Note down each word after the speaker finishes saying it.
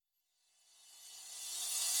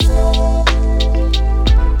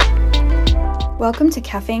Welcome to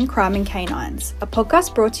Caffeine, Crime and Canines, a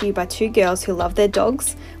podcast brought to you by two girls who love their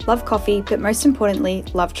dogs, love coffee, but most importantly,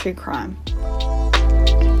 love true crime.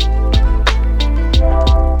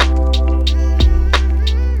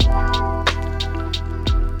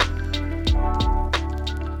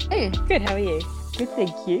 Hey, good. How are you? Good,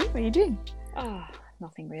 thank you. What are you doing? Oh,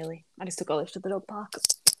 nothing really. I just took Olive to the dog park.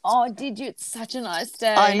 Oh, did you? It's such a nice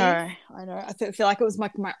day. I know. I feel like it was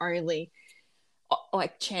like my only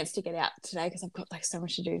chance to get out today because I've got so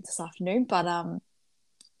much to do this afternoon. But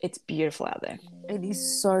it's beautiful out there. It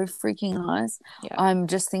is so freaking nice. Yeah. I'm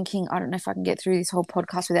just thinking, I don't know if I can get through this whole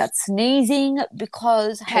podcast without sneezing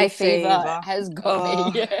because hay fever has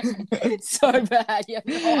got me. Yeah. It's so bad. You have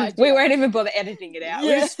no idea. We won't even bother editing it out.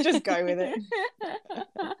 Yeah. We'll just go with it.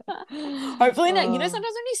 Hopefully not. You know,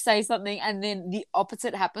 sometimes when you say something and then the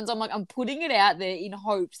opposite happens, I'm putting it out there in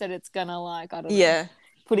hopes that it's gonna I don't know. Yeah.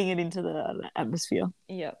 Putting it into the atmosphere.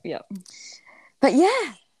 Yep. But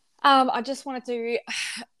yeah. I just wanted to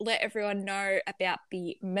let everyone know about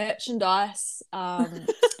the merchandise.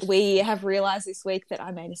 We have realised this week that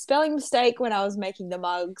I made a spelling mistake when I was making the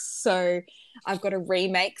mugs, so I've got to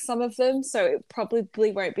remake some of them, so it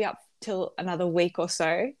probably won't be up till another week or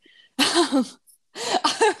so. I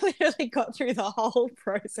literally got through the whole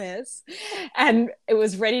process and it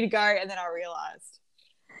was ready to go, and then I realised.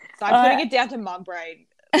 So I'm putting it down to mum brain.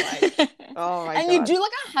 Oh my God. And you do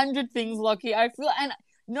 100 things, Lockie. I feel, and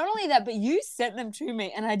not only that, but you sent them to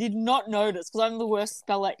me and I did not notice because I'm the worst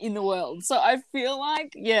speller in the world. So I feel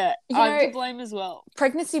like, I'm to blame as well.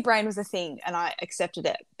 Pregnancy brain was a thing and I accepted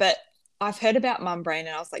it. But I've heard about mum brain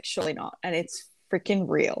and I was like, surely not. And it's freaking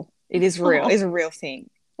real. It is real. It's a real thing.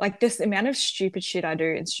 This amount of stupid shit I do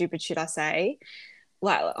and stupid shit I say,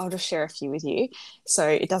 I'll just share a few with you so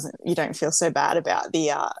you don't feel so bad about the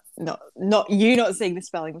not seeing the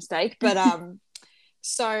spelling mistake. But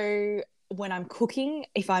so when I'm cooking,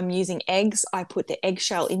 if I'm using eggs, I put the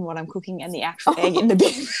eggshell in what I'm cooking and the actual egg in the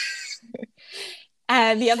bin.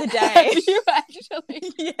 And the other day, you actually?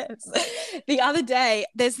 Yes. The other day,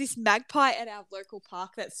 there's this magpie at our local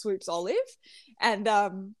park that swoops Olive, and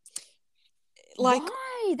why?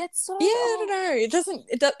 That's so. Yeah, I don't know.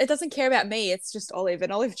 It doesn't care about me. It's just Olive,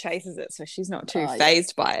 and Olive chases it, so she's not too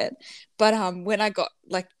phased by it. But when I got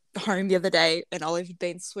home the other day and Olive had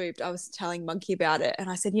been swooped, I was telling Monkey about it, and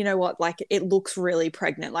I said, you know what, it looks really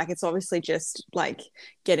pregnant, it's obviously just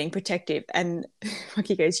getting protective. And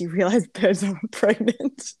Monkey goes, you realize birds aren't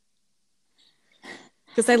pregnant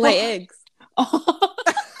because they lay eggs. Oh.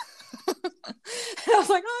 And I was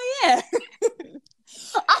like, oh yeah.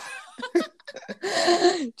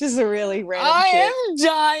 Just a really random I shit. am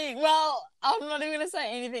dying. Well, I'm not even going to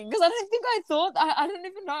say anything because I don't think I thought. I don't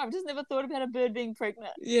even know. I've just never thought about a bird being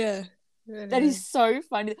pregnant. Yeah. That is so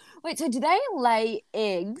funny. Wait, so do they lay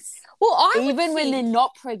eggs? Well, even when they're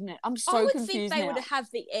not pregnant? I'm so I would confused think they now. would have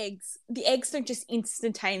the eggs. The eggs don't just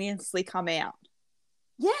instantaneously come out.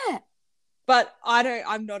 Yeah. But I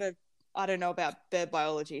don't know about bird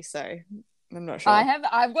biology, so I'm not sure.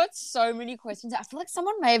 I've got so many questions. I feel like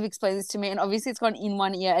someone may have explained this to me, and obviously it's gone in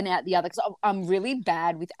one ear and out the other because I'm really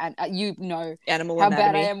bad with animal how anatomy.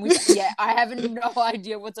 bad I am with I have no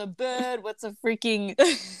idea what's a bird, what's a freaking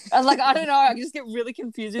I don't know. I just get really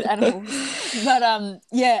confused with animals. But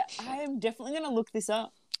I am definitely gonna look this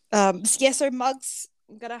up. So mugs,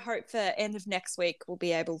 I'm gonna hope for end of next week we'll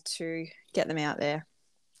be able to get them out there.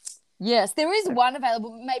 Yes, there is one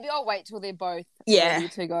available. Maybe I'll wait till they're both ready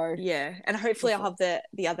to go. Yeah, and hopefully I'll have the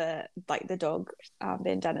other the dog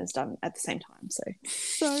bandanas done at the same time.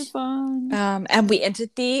 So fun. And we entered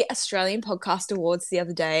the Australian Podcast Awards the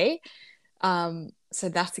other day. So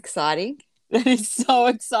that's exciting. That is so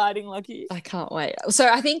exciting, Lucky. I can't wait. So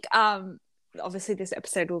I think obviously this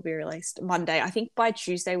episode will be released Monday. I think by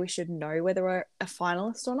Tuesday we should know whether we're a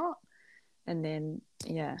finalist or not. And then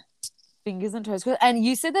fingers and toes. And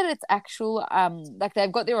you said that it's actual,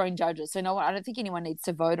 they've got their own judges. So I don't think anyone needs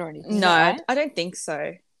to vote or anything. No, right? I don't think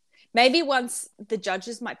so. Maybe once the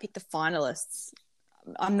judges might pick the finalists.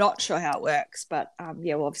 I'm not sure how it works, but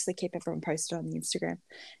we'll obviously keep everyone posted on the Instagram.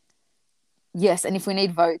 Yes, and if we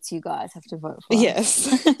need votes, you guys have to vote for us.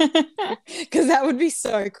 Yes. Because that would be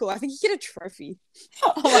so cool. I think you get a trophy.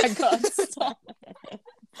 Oh my God. Stop.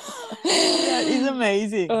 That is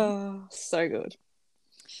amazing. Oh, so good.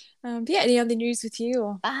 Any other news with you?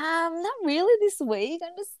 Or? Not really this week.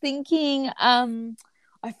 I'm just thinking,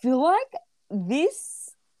 I feel like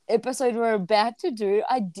this episode we're about to do,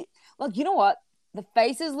 you know what? The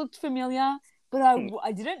faces looked familiar. but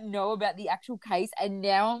I didn't know about the actual case, and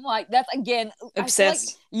now I'm like, that's again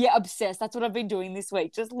obsessed. Obsessed. That's what I've been doing this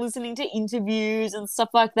week, just listening to interviews and stuff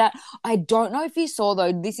like that. I don't know if you saw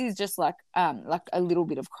though. This is just like a little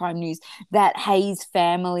bit of crime news that Hayes'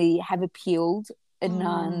 family have appealed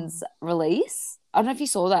Adnan's release. I don't know if you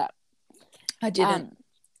saw that. I didn't.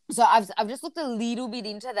 So I've just looked a little bit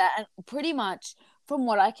into that, and pretty much from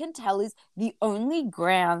what I can tell is the only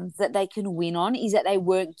grounds that they can win on is that they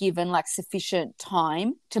weren't given like sufficient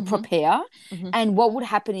time to prepare. And what would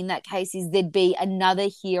happen in that case is there'd be another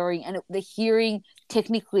hearing, and the hearing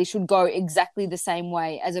technically should go exactly the same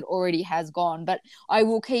way as it already has gone. But I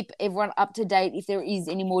will keep everyone up to date if there is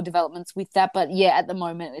any more developments with that. But yeah, at the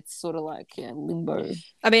moment it's sort of like limbo.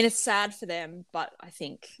 I mean, it's sad for them, but I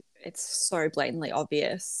think it's so blatantly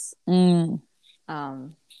obvious.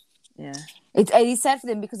 Yeah, it is sad for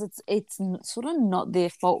them because it's sort of not their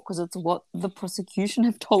fault, because it's what the prosecution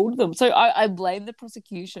have told them. So I blame the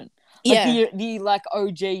prosecution. Like the like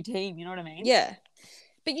OG team. You know what I mean? Yeah,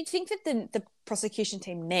 but you'd think that the prosecution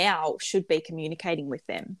team now should be communicating with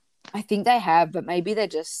them. I think they have, but maybe they're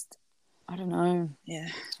just, I don't know. Yeah,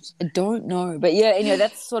 I don't know. But yeah, anyway,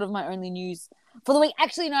 that's sort of my only news for the week.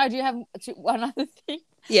 Actually, no, I do have one other thing.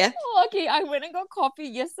 Yeah. Lucky, I went and got coffee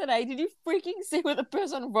yesterday. Did you freaking see what the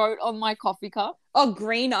person wrote on my coffee cup? Oh,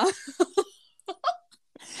 Greener.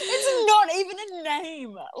 It's not even a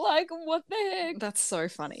name. Like, what the heck? That's so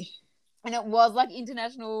funny. And it was like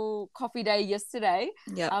International Coffee Day yesterday.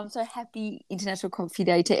 Yeah. So happy International Coffee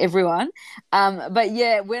Day to everyone. But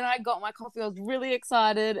yeah, when I got my coffee, I was really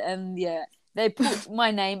excited, and yeah, they put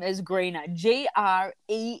my name as Greener, Greena.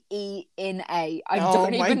 I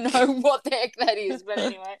don't even know what the heck that is, but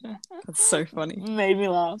anyway. That's so funny. Made me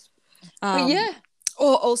laugh. But yeah.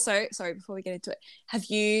 Or also, sorry, before we get into it, have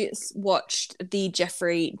you watched the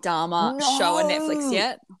Jeffrey Dahmer show on Netflix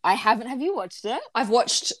yet? I haven't. Have you watched it? I've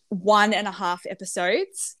watched 1.5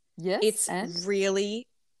 episodes. Yes. It's really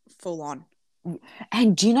full on.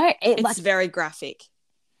 And do you know, it's very graphic.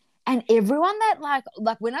 And everyone that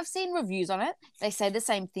like when I've seen reviews on it, they say the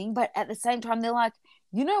same thing. But at the same time, they're like,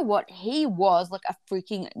 you know what? He was like a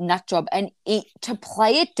freaking nut job. And to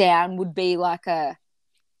play it down would be like a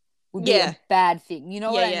bad thing. You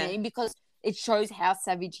know what I mean? Because it shows how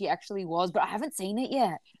savage he actually was. But I haven't seen it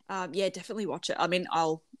yet. Yeah, definitely watch it. I mean,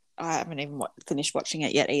 I haven't even finished watching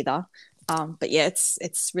it yet either. But yeah,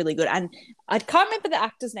 it's really good. And I can't remember the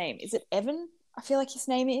actor's name. Is it Evan? I feel like his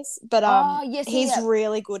name is, but yes, he's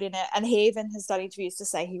really good in it, and he even has done interviews to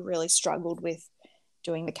say he really struggled with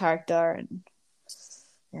doing the character, and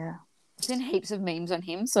yeah, I've seen heaps of memes on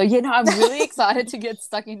him. So yeah, no, I'm really excited to get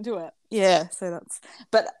stuck into it. Yeah,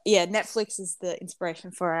 but yeah, Netflix is the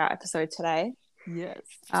inspiration for our episode today. Yes.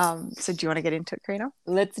 So do you want to get into it, Karina?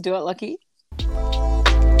 Let's do it, Lucky.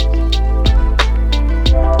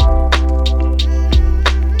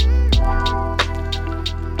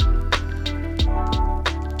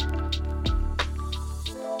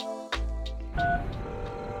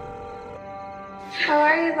 How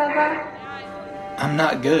are you, Bubba? I'm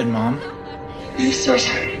not good, Mom. I'm so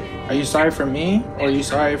sorry. Are you sorry for me, or are you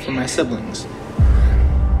sorry for my siblings?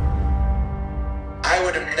 I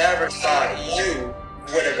would have never thought you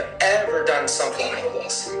would have ever done something like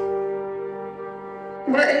this.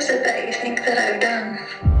 What is it that you think that I've done?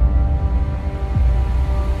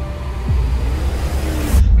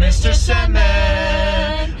 Mr.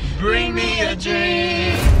 Sandman, bring me a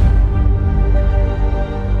drink.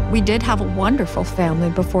 We did have a wonderful family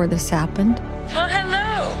before this happened. Well,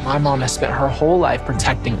 hello. My mom has spent her whole life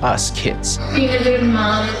protecting us kids. Being a good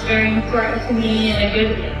mom is very important to me, and a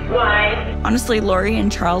good wife. Honestly, Lori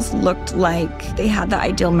and Charles looked like they had the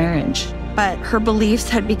ideal marriage, but her beliefs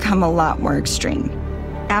had become a lot more extreme.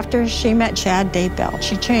 After she met Chad Daybell,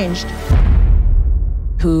 she changed.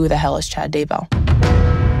 Who the hell is Chad Daybell?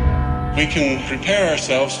 We can prepare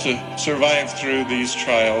ourselves to survive through these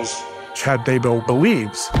trials. Chad Daybell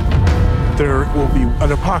believes there will be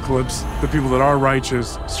an apocalypse, the people that are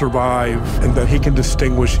righteous survive, and that he can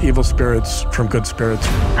distinguish evil spirits from good spirits.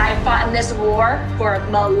 I fought in this war for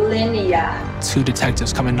millennia. 2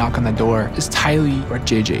 detectives come and knock on the door. Is Tylee or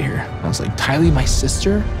JJ here? I was like, Tylee, my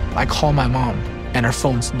sister? I call my mom, and her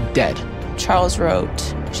phone's dead. Charles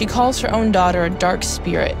wrote, she calls her own daughter a dark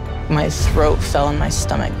spirit. My throat fell in my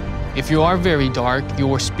stomach. If you are very dark,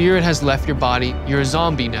 your spirit has left your body, you're a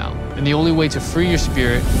zombie now. And the only way to free your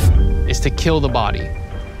spirit is to kill the body.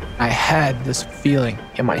 I had this feeling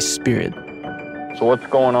in my spirit. So what's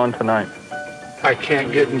going on tonight? I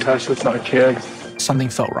can't get in touch with my kids. Something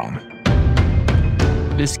felt wrong.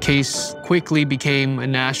 This case quickly became a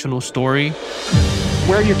national story.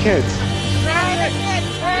 Where are your kids? Where are the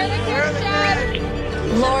kids, Chad?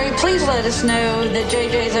 Lori, please let us know that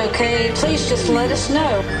JJ's okay. Please just let us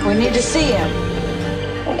know. We need to see him.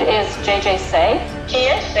 Is JJ safe? He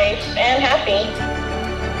is safe and happy.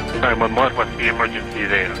 911, what's the emergency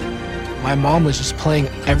there? My mom was just playing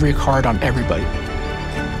every card on everybody.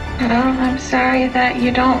 I'm sorry that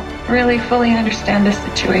you don't really fully understand the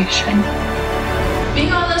situation.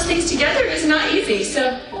 Being all those things together is not easy,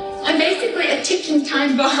 so I'm basically a ticking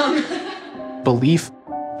time bomb. Belief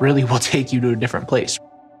really will take you to a different place.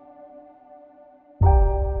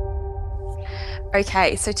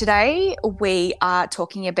 Okay, so today we are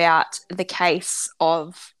talking about the case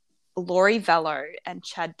of Lori Vallow and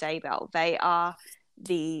Chad Daybell. They are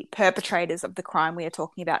the perpetrators of the crime we are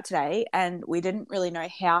talking about today, and we didn't really know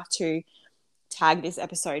how to tag this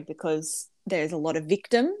episode because there's a lot of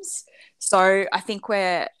victims. So I think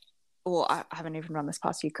I haven't even run this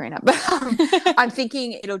past you, Karina, but I'm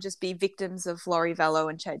thinking it'll just be victims of Lori Vallow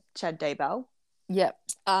and Chad Daybell. Yep.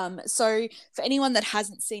 So for anyone that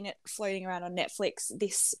hasn't seen it floating around on Netflix,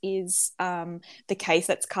 this is the case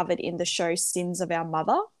that's covered in the show Sins of Our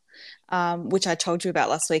Mother, which I told you about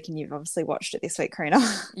last week, and you've obviously watched it this week, Karina.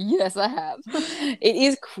 Yes, I have. It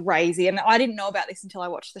is crazy, and I didn't know about this until I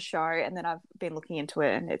watched the show, and then I've been looking into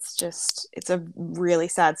it, and it's a really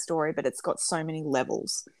sad story, but it's got so many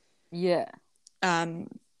levels. Yeah.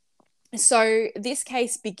 So this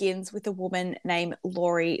case begins with a woman named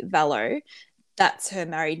Lori Vallow. That's her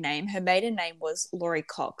married name. Her maiden name was Lori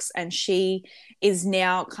Cox, and she is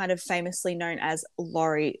now kind of famously known as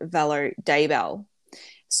Lori Vallow Daybell.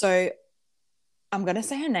 So I'm going to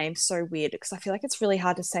say her name so weird because I feel like it's really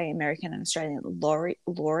hard to say American and Australian. Lori?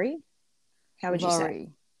 How would you say?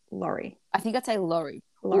 Lori. I think I'd say Lori.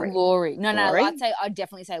 Lori. No, Lori? I'd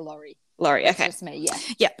definitely say Lori. Lori, okay. That's just me, yeah.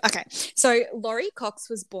 Yeah, okay. So Lori Cox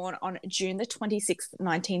was born on June the 26th,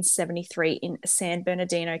 1973 in San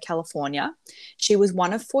Bernardino, California. She was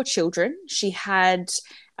one of 4 children. She had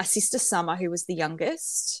a sister, Summer, who was the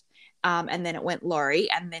youngest, and then it went Lori,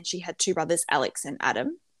 and then she had 2 brothers, Alex and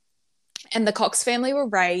Adam. And the Cox family were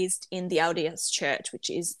raised in the LDS Church,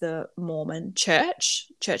 which is the Mormon Church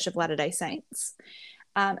of Latter-day Saints.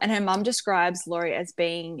 And her mum describes Lori as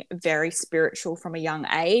being very spiritual from a young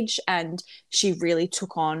age, and she really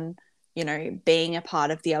took on, being a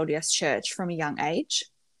part of the LDS Church from a young age.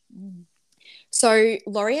 So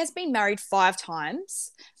Lori has been married 5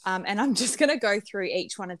 times, and I'm just going to go through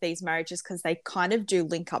each one of these marriages because they kind of do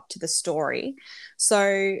link up to the story.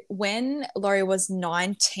 So when Lori was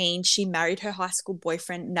 19, she married her high school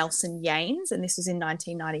boyfriend, Nelson Yanes, and this was in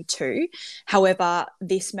 1992. However,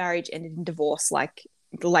 this marriage ended in divorce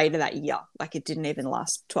later that year. It didn't even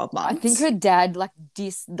last 12 months. I think her dad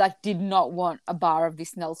did not want a bar of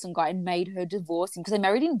this Nelson guy and made her divorce him because they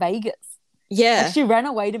married in Vegas. Yeah. She ran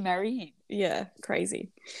away to marry him. Yeah,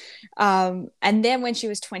 crazy. And then when she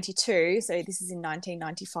was 22, so this is in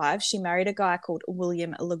 1995, she married a guy called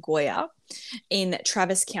William LaGoya in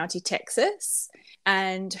Travis County, Texas.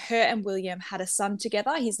 And her and William had a son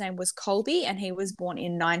together. His name was Colby, and he was born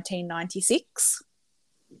in 1996.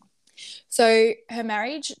 So her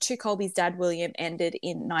marriage to Colby's dad, William, ended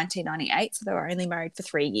in 1998. So they were only married for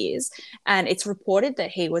 3 years. And it's reported that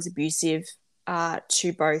he was abusive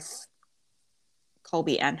to both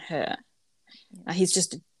Colby and her. He's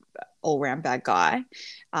just an all-round bad guy.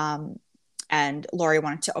 And Lori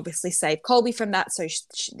wanted to obviously save Colby from that. So,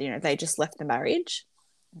 they just left the marriage.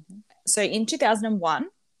 Mm-hmm. So in 2001,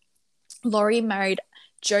 Lori married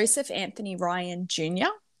Joseph Anthony Ryan Jr.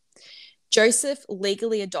 Joseph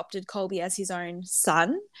legally adopted Colby as his own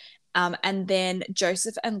son. And then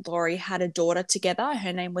Joseph and Lori had a daughter together.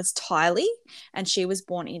 Her name was Tylee, and she was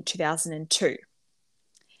born in 2002.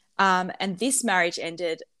 And this marriage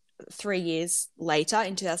ended 3 years later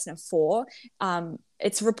in 2004.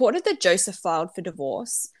 It's reported that Joseph filed for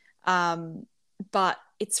divorce, but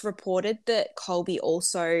it's reported that Colby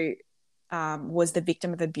also was the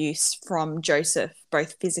victim of abuse from Joseph,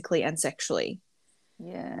 both physically and sexually.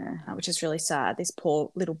 Yeah. Which is really sad. This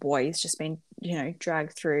poor little boy has just been,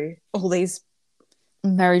 dragged through all these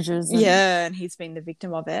marriages. And he's been the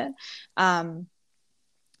victim of it.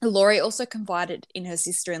 Lori also confided in her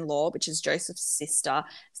sister-in-law, which is Joseph's sister,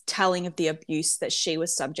 telling of the abuse that she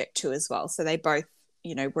was subject to as well. So they both,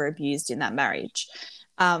 were abused in that marriage.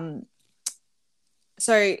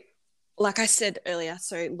 So like I said earlier,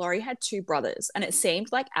 so Lori had 2 brothers, and it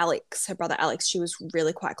seemed like Alex, her brother Alex, she was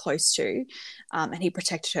really quite close to, and he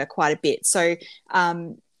protected her quite a bit. So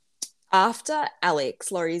after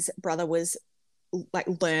Alex, Lori's brother was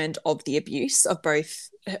learned of the abuse of both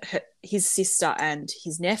his sister and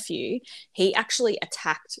his nephew, he actually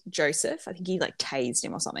attacked Joseph. I think he tased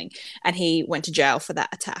him or something, and he went to jail for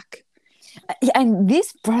that attack. And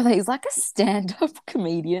this brother is like a stand-up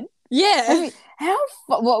comedian. Yeah. I mean,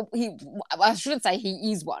 I shouldn't say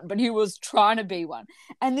he is one, but he was trying to be one.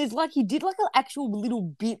 And there's like, he did like an actual little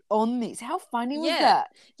bit on this. How funny was that?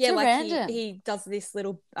 Yeah, So like random. he does this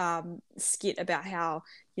little skit about how,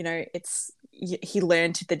 you know, he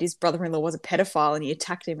learned that his brother-in-law was a pedophile and he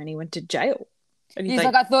attacked him and he went to jail. And he's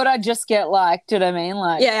like, I thought I'd just get like, do you know what I mean?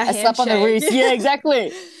 Like, a slap on the handshake. wrist. Yeah,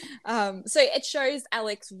 exactly. So it shows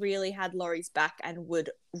Alex really had Laurie's back and would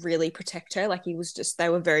really protect her. Like they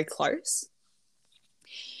were very close.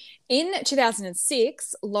 In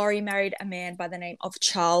 2006, Laurie married a man by the name of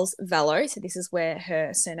Charles Vallow. So this is where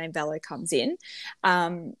her surname Vallow comes in.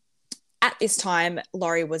 At this time,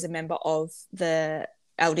 Laurie was a member of the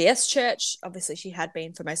LDS Church. Obviously, she had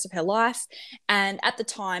been for most of her life. And at the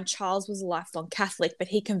time, Charles was a lifelong Catholic, but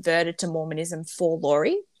he converted to Mormonism for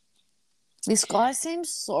Laurie. This guy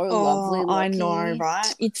seems so lovely. I know,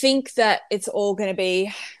 right? You'd think that it's all going to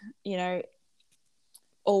be, you know,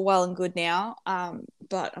 all well and good now,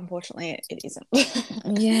 but unfortunately it isn't.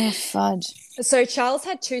 Yeah, fudge. So Charles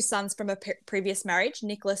had two sons from a previous marriage,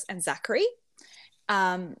 Nicholas and Zachary.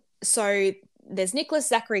 So there's Nicholas,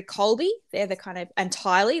 Zachary, Colby. They're the kind of, and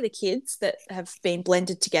Tylee, the kids that have been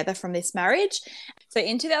blended together from this marriage. So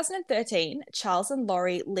in 2013, Charles and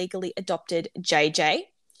Laurie legally adopted JJ.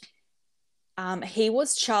 He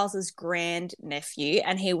was Charles's grandnephew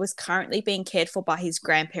and he was currently being cared for by his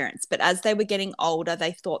grandparents. But as they were getting older,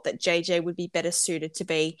 they thought that JJ would be better suited to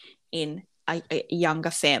be in a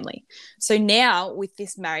younger family. So now with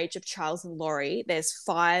this marriage of Charles and Laurie, there's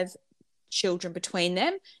 5 children between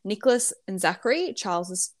them. Nicholas and Zachary,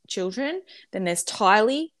 Charles's children. Then there's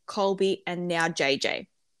Tylee, Colby, and now JJ.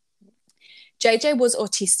 JJ was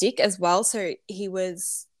autistic as well. So he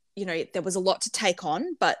was, you know, there was a lot to take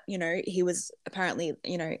on, but, you know, he was apparently,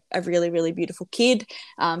 you know, a really, really beautiful kid.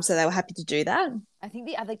 So they were happy to do that. I think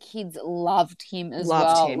the other kids loved him as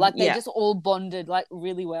well. Like they just all bonded like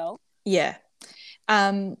really well. Yeah.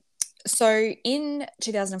 So in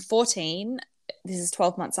 2014, this is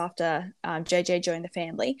 12 months after JJ joined the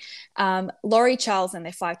family, Laurie, Charles, and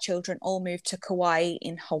their 5 children all moved to Kauai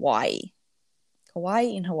in Hawaii.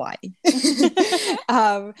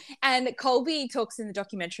 And Colby talks in the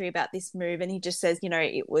documentary about this move and he just says, you know,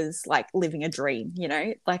 it was like living a dream, you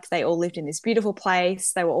know, like they all lived in this beautiful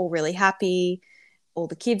place. They were all really happy. All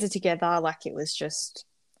the kids are together. Like it was just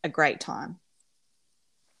a great time.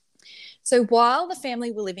 So while the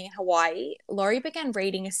family were living in Hawaii, Laurie began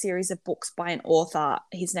reading a series of books by an author.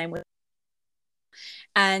 His name was,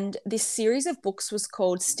 and this series of books was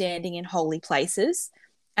called Standing in Holy Places.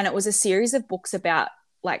 And it was a series of books about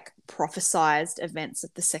like prophesized events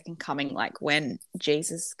of the second coming, like when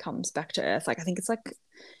Jesus comes back to earth. Like I think it's like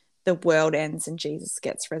the world ends and Jesus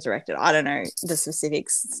gets resurrected. I don't know the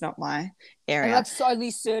specifics. It's not my area. And like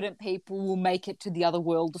only certain people will make it to the other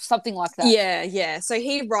world or something like that. Yeah. So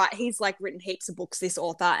he's like written heaps of books, this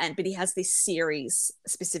author, but he has this series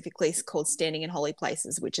specifically called Standing in Holy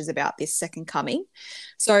Places, which is about this second coming.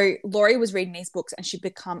 So Laurie was reading these books and she'd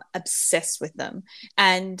become obsessed with them.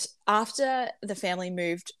 And after the family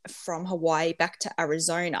moved from Hawaii back to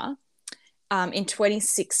Arizona, in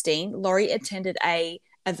 2016, Laurie attended a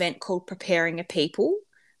event called Preparing a People,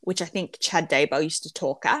 which I think Chad Daybell used to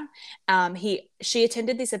talk at. She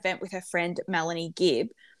attended this event with her friend Melanie Gibb,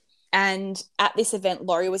 and at this event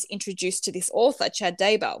Laurie was introduced to this author, Chad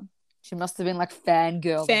Daybell. She must have been like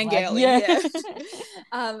fangirling.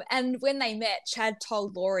 And when they met, Chad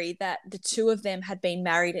told Laurie that the two of them had been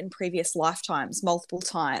married in previous lifetimes multiple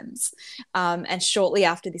times, and shortly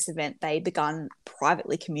after this event they began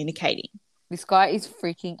privately communicating. This guy is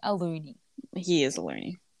freaking a loony. He is a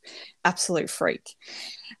loony. Absolute freak.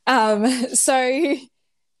 So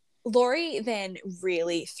Laurie then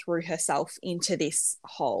really threw herself into this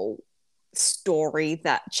whole story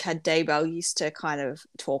that Chad Daybell used to kind of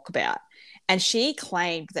talk about. And she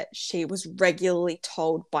claimed that she was regularly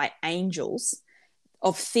told by angels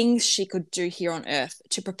of things she could do here on earth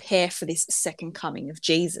to prepare for this second coming of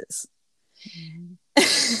Jesus. It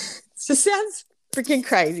just sounds freaking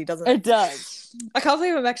crazy, doesn't it? It does. I can't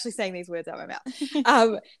believe I'm actually saying these words out of my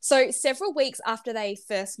mouth. So several weeks after they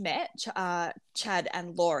first met, Chad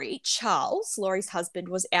and Laurie, Charles, Laurie's husband,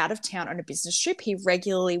 was out of town on a business trip. He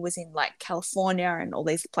regularly was in like California and all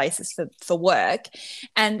these places for work.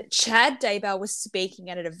 And Chad Daybell was speaking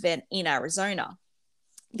at an event in Arizona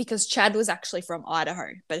because Chad was actually from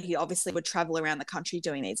Idaho, but he obviously would travel around the country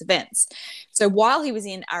doing these events. So while he was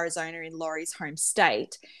in Arizona in Laurie's home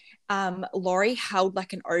state, Laurie held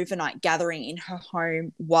like an overnight gathering in her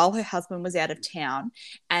home while her husband was out of town,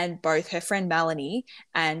 and both her friend Melanie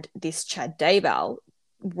and this Chad Daybell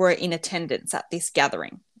were in attendance at this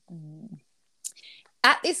gathering.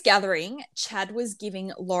 At this gathering, Chad was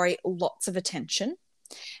giving Laurie lots of attention.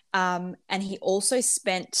 And he also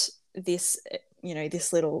spent this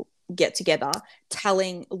little get together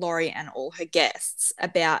telling Laurie and all her guests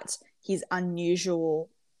about his unusual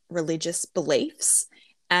religious beliefs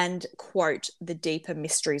and, quote, the deeper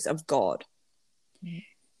mysteries of God.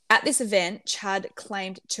 At this event, Chad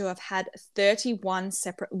claimed to have had 31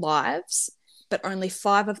 separate lives, but only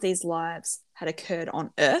 5 of these lives had occurred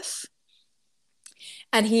on Earth.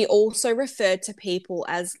 And he also referred to people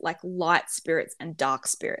as like light spirits and dark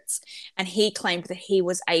spirits. And he claimed that he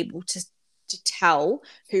was able to tell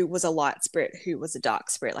who was a light spirit, who was a dark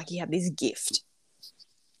spirit. Like he had this gift.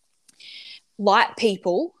 Light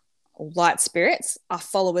people, or light spirits, are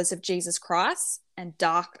followers of Jesus Christ, and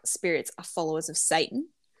dark spirits are followers of Satan.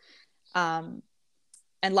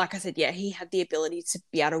 And like I said, yeah, he had the ability to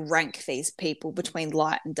be able to rank these people between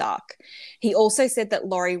light and dark. He also said that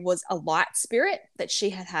Laurie was a light spirit, that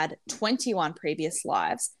she had had 21 previous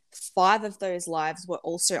lives. 5 of those lives were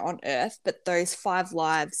also on Earth, but those 5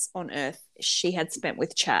 lives on Earth she had spent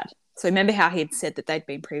with Chad. So remember how he had said that they'd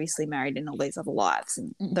been previously married in all these other lives,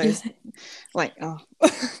 and those like, oh.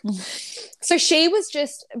 So she was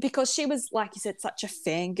just, because she was, like you said, such a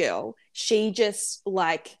fangirl, she just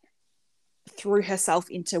like threw herself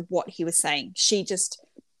into what he was saying. She just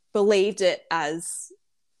believed it as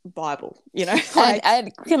Bible, you know. Like,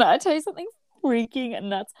 and can I tell you something freaking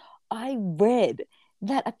nuts? I read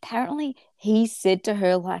that apparently he said to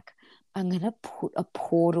her, like, I'm going to put a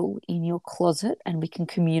portal in your closet and we can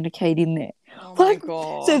communicate in there. Oh like, my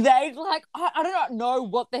God. So they, like, I do not know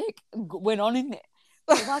what the heck went on in there.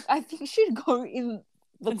 But, like, I think she'd go in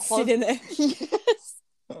the closet. Sit in there. Yes.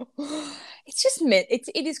 It's just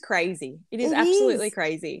it is crazy. It is absolutely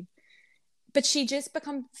crazy. But she just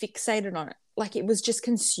become fixated on it. Like it was just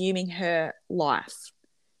consuming her life.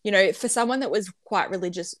 You know, for someone that was quite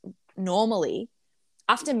religious normally,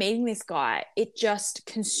 after meeting this guy, it just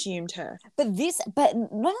consumed her. But not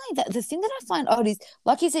only that, the thing that I find odd is,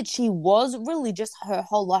 like you said, she was religious her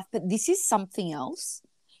whole life, but this is something else.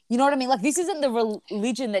 You know what I mean? Like this isn't the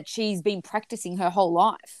religion that she's been practicing her whole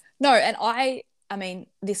life. No, and I mean,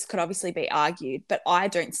 this could obviously be argued, but I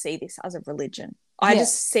don't see this as a religion. I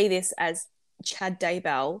just see this as Chad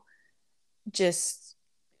Daybell just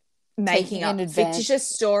making up fictitious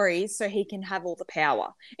stories so he can have all the power.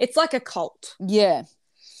 It's like a cult. Yeah.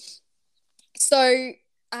 So,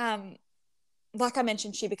 like I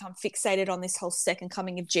mentioned, she became fixated on this whole second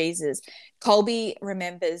coming of Jesus. Colby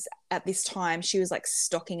remembers at this time she was like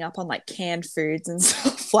stocking up on like canned foods and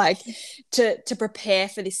stuff, like to prepare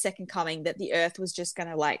for this second coming, that the earth was just going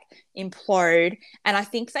to like implode. And I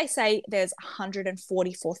think they say there's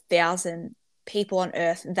 144,000 people on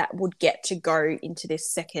earth that would get to go into this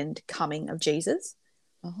second coming of Jesus.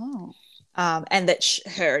 Oh. And that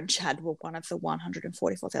her and Chad were one of the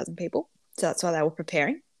 144,000 people. So that's why they were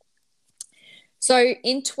preparing. So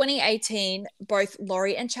in 2018, both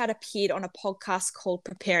Laurie and Chad appeared on a podcast called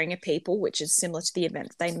Preparing a People, which is similar to the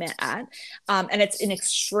event they met at. And it's an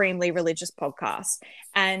extremely religious podcast.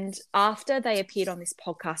 And after they appeared on this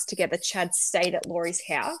podcast together, Chad stayed at Laurie's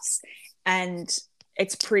house. And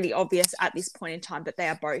it's pretty obvious at this point in time that they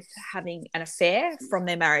are both having an affair from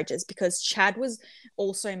their marriages, because Chad was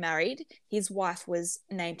also married. His wife was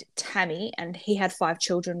named Tammy, and he had 5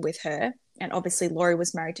 children with her. And obviously Laurie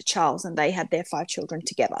was married to Charles, and they had their 5 children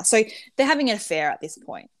together. So they're having an affair at this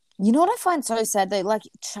point. You know what I find so sad though? Like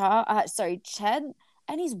Chad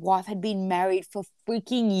and his wife had been married for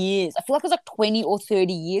freaking years. I feel like it was like 20 or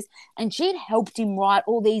 30 years. And she had helped him write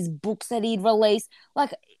all these books that he'd released.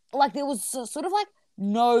 Like there was sort of like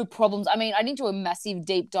no problems. I mean, I didn't do a massive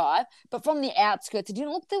deep dive, but from the outskirts, it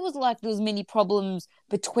didn't look there was many problems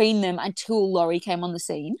between them until Laurie came on the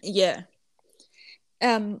scene. Yeah.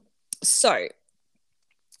 So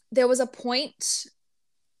there was a point,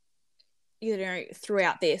 you know,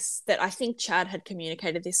 throughout this that I think Chad had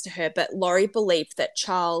communicated this to her, but Laurie believed that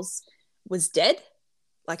Charles was dead,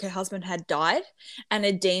 like her husband had died, and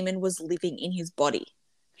a demon was living in his body.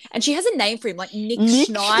 And she has a name for him, like Nick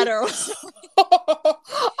Schneider. I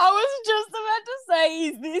was just about to say,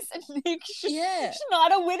 is this Nick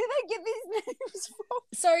Schneider? Where did they get these names from?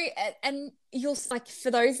 So, and you'll, like, for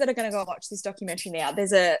those that are going to go watch this documentary now,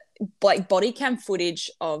 there's a like body cam footage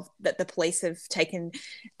of that the police have taken,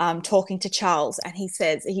 talking to Charles, and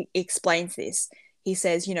he explains this. He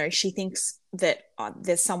says, you know, she thinks that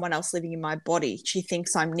there's someone else living in my body. She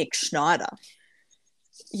thinks I'm Nick Schneider.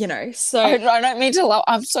 You know, so I don't mean to laugh.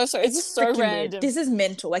 I'm so sorry. It's so random. Weird. This is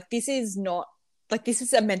mental. Like, this is not, like, this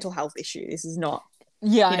is a mental health issue. This is not.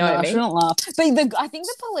 Yeah, You know what I I mean? shouldn't laugh. But I think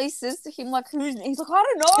the police says to him, like, he's like, I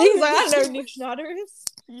don't know. He's like, I don't know who Nick Schneider is.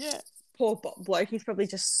 Yeah. Poor bloke. He's probably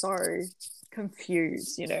just so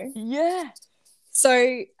confused, you know? Yeah.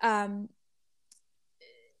 So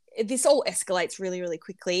this all escalates really, really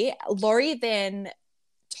quickly. Laurie then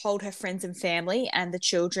told her friends and family and the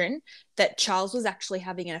children that Charles was actually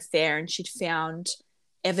having an affair, and she'd found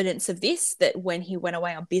evidence of this, that when he went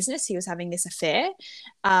away on business, he was having this affair.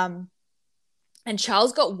 And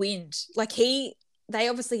Charles got wind. Like they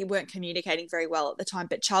obviously weren't communicating very well at the time,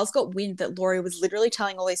 but Charles got wind that Laurie was literally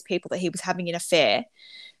telling all these people that he was having an affair.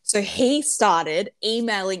 So he started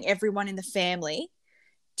emailing everyone in the family,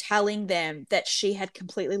 telling them that she had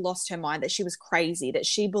completely lost her mind, that she was crazy, that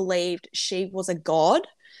she believed she was a god.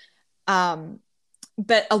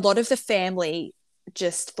 But a lot of the family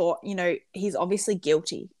just thought, you know, he's obviously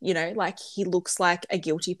guilty, you know, like he looks like a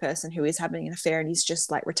guilty person who is having an affair, and he's just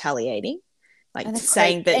like retaliating, like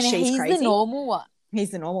saying that she's crazy. He's the normal one.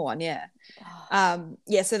 He's the normal one, yeah.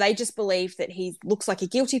 So they just believe that he looks like a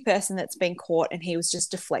guilty person that's been caught, and he was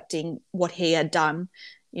just deflecting what he had done,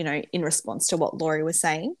 you know, in response to what Laurie was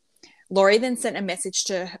saying. Laurie then sent a message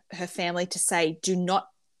to her family to say, do not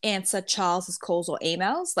answer Charles's calls or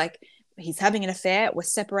emails. Like, he's having an affair. We're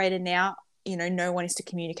separated now. You know, no one is to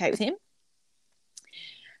communicate with him.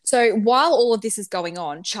 So while all of this is going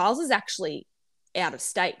on, Charles is actually out of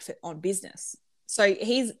state on business. So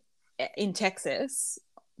he's in Texas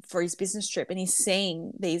for his business trip, and he's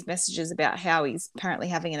seeing these messages about how he's apparently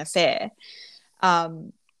having an affair.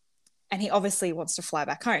 And he obviously wants to fly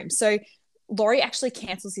back home. So Laurie actually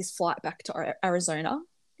cancels his flight back to Arizona,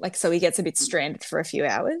 like, so he gets a bit stranded for a few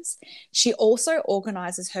hours. She also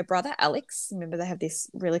organizes her brother, Alex, remember they have this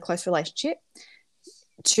really close relationship,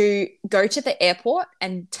 to go to the airport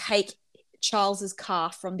and take Charles's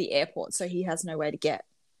car from the airport so he has no way to get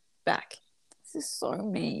back. This is so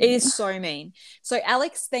mean. It is so mean. So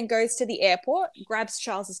Alex then goes to the airport, grabs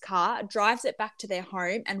Charles's car, drives it back to their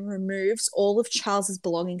home, and removes all of Charles's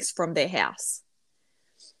belongings from their house.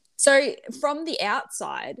 So from the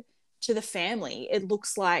outside to the family, it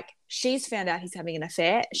looks like she's found out he's having an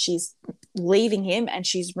affair, she's leaving him, and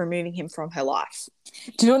she's removing him from her life.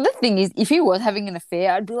 Do you know what the thing is? If he was having an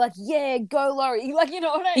affair, I'd be like, yeah, go Laurie. Like, you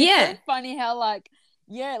know what I mean? Yeah. It's so funny how, like,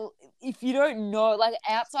 yeah, if you don't know, like,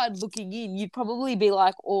 outside looking in, you'd probably be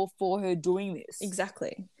like all for her doing this.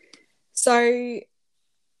 Exactly. So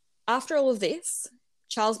after all of this,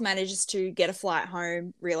 Charles manages to get a flight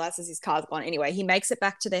home, realizes his car's gone. Anyway, he makes it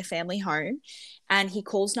back to their family home, and he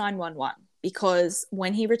calls 911 because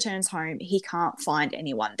when he returns home, he can't find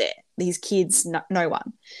anyone there. These kids, no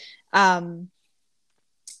one.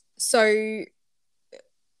 So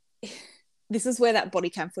this is where that body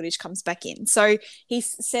cam footage comes back in. So he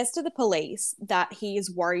says to the police that he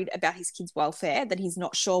is worried about his kids' welfare, that he's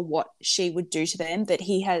not sure what she would do to them, that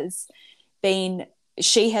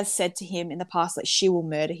she has said to him in the past that she will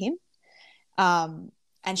murder him.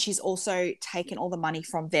 And she's also taken all the money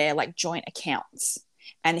from their like joint accounts.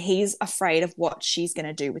 And he's afraid of what she's going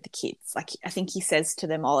to do with the kids. Like, I think he says to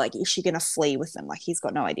them, is she going to flee with them? Like, he's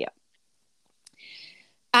got no idea.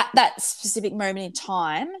 At that specific moment in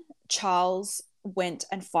time, Charles went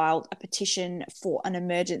and filed a petition for an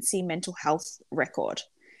emergency mental health record,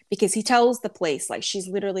 because he tells the police, like, she's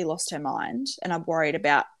literally lost her mind and I'm worried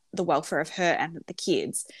about the welfare of her and the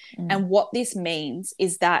kids. And what this means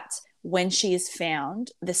is that when she is found,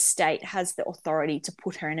 the state has the authority to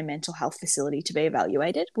put her in a mental health facility to be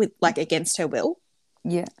evaluated with, like, against her will.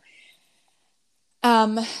 Yeah.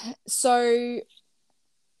 So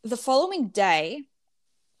the following day,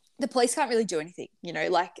 the police can't really do anything, you know,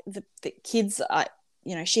 like the kids are,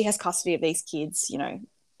 you know, she has custody of these kids, you know,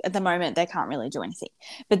 at the moment they can't really do anything.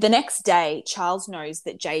 But the next day, Charles knows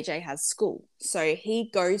that JJ has school. So he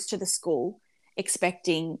goes to the school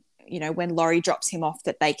expecting, you know, when Laurie drops him off,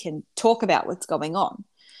 that they can talk about what's going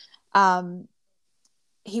on.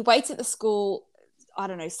 He waits at the school. I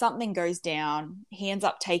don't know, something goes down. He ends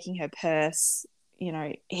up taking her purse. You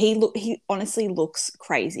know, he honestly looks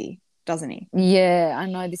crazy, doesn't he? Yeah, I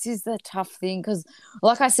know. This is the tough thing because,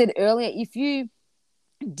 like I said earlier, if you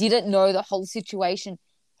didn't know the whole situation,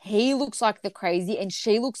 he looks like the crazy and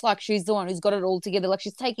she looks like she's the one who's got it all together. Like,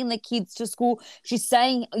 she's taking the kids to school. She's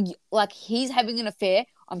saying, like, he's having an affair.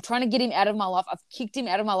 I'm trying to get him out of my life. I've kicked him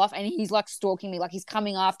out of my life and he's, like, stalking me. Like, he's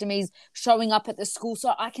coming after me. He's showing up at the school.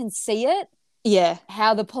 So I can see it. Yeah.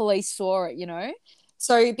 How the police saw it, you know?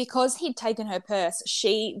 So because he'd taken her purse,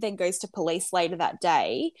 she then goes to police later that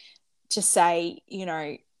day to say, you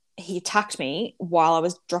know, he attacked me while I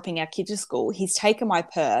was dropping our kids to school. He's taken my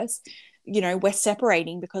purse. we're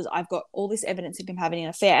separating because I've got all this evidence of him having an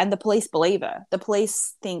affair. And the police believe her. The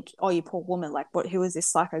police think, oh, you poor woman, like, who is this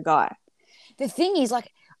psycho guy? The thing is,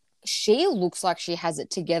 like, she looks like she has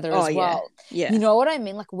it together as well. Yeah. You know what I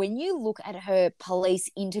mean? Like, when you look at her police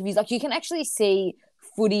interviews, like, you can actually see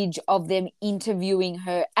footage of them interviewing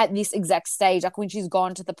her at this exact stage, like when she's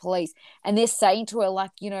gone to the police, and they're saying to her,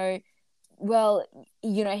 like, well,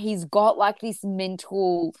 he's got like this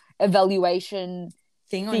mental evaluation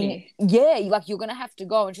thing on you. Yeah, like, you're gonna have to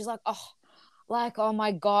go. And she's like, oh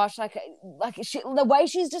my gosh, like the way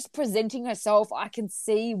she's just presenting herself, I can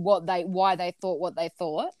see why they thought what they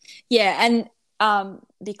thought. Yeah, and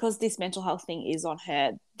because this mental health thing is on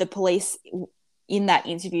her, the police in that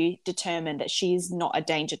interview determined that she is not a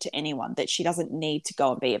danger to anyone, that she doesn't need to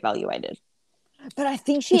go and be evaluated. But I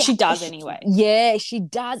think she does anyway. Yeah, she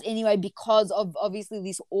does anyway because of obviously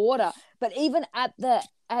this order. But even at the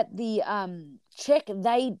check,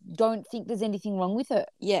 they don't think there's anything wrong with her.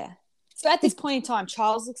 Yeah. So at this point in time,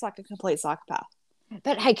 Charles looks like a complete psychopath.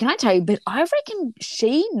 But hey, can I tell you? But I reckon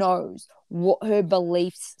she knows what her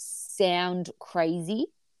beliefs sound crazy.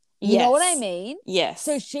 You know what I mean? Yes.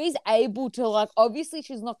 So she's able to, like, obviously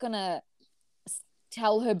she's not gonna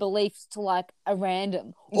tell her beliefs to like a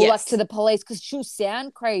random or like to the police, because she'll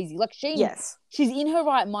sound crazy. Like, she's in her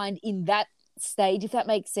right mind in that stage, if that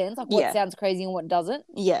makes sense. Like, what sounds crazy and what doesn't.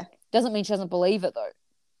 Yeah. Doesn't mean she doesn't believe it though.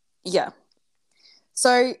 Yeah.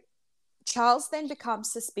 So Charles then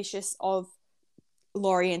becomes suspicious of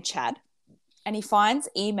Laurie and Chad, and he finds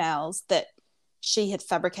emails that she had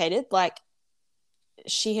fabricated. Like,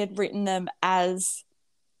 she had written them as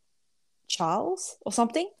Charles or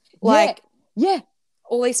something. Like, yeah.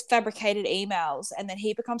 All these fabricated emails, and then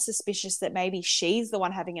he becomes suspicious that maybe she's the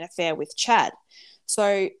one having an affair with Chad.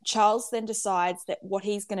 So Charles then decides that what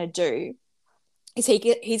he's going to do is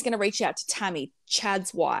he's going to reach out to Tammy,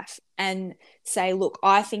 Chad's wife, and say, look,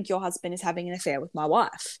 I think your husband is having an affair with my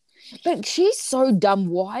wife. But she's so dumb.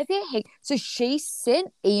 Why the heck? So she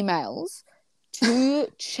sent emails to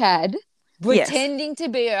Chad pretending to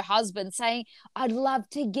be her husband, saying, I'd love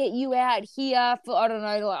to get you out here for, I don't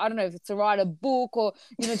know if it's to write a book or,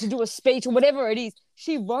 to do a speech or whatever it is.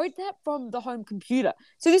 She wrote that from the home computer.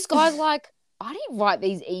 So this guy's like, I didn't write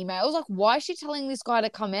these emails. Like, why is she telling this guy to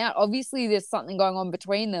come out? Obviously, there's something going on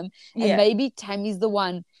between them. And maybe Tammy's the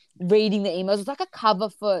one reading the emails. It's like a cover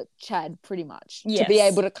for Chad, pretty much, to be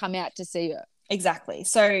able to come out to see her. Exactly.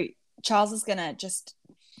 So Charles is going to just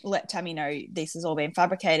let Tammy know this has all been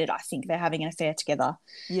fabricated. I think they're having an affair together.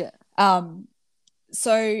 Yeah.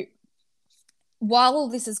 So while all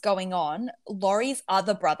this is going on, Laurie's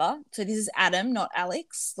other brother, so this is Adam, not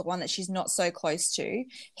Alex, the one that she's not so close to,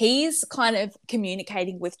 he's kind of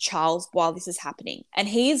communicating with Charles while this is happening. And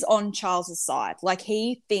he's on Charles's side. Like,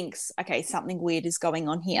 he thinks, okay, something weird is going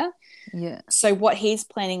on here. Yeah. So what he's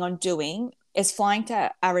planning on doing is flying to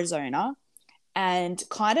Arizona and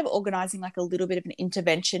kind of organizing like a little bit of an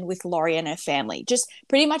intervention with Laurie and her family, just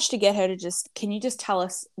pretty much to get her to just, can you just tell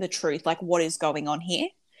us the truth? Like, what is going on here?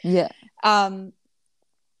 Yeah.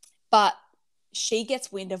 But she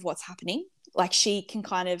gets wind of what's happening. Like, she can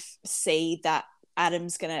kind of see that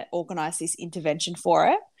Adam's going to organize this intervention for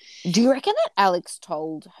her. Do you reckon that Alex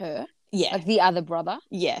told her? Yeah. Like, the other brother?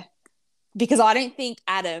 Yeah. Because I don't think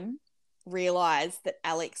Adam realized that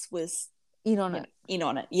Alex was in on it.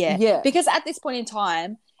 Yeah. Yeah. Because at this point in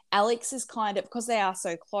time, Alex is kind of, because they are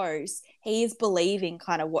so close, he is believing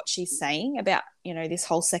kind of what she's saying about, this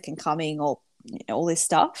whole second coming or all this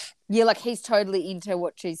stuff. Yeah, like, he's totally into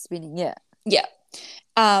what she's spinning. Yeah. Yeah.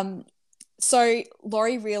 So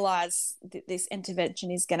Laurie realized that this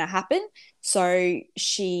intervention is going to happen. So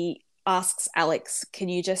she asks Alex, can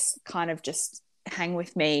you just kind of just hang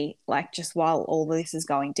with me, like, just while all this is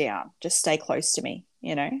going down, just stay close to me,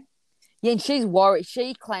 Yeah, and she's worried.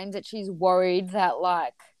 She claims that she's worried that,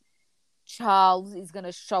 like, Charles is going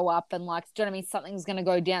to show up and, like, do you know what I mean? Something's going to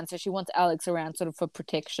go down. So she wants Alex around sort of for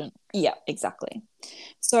protection. Yeah, exactly.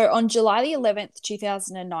 So on July the 11th,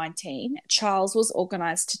 2019, Charles was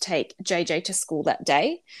organised to take JJ to school that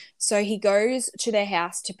day. So he goes to their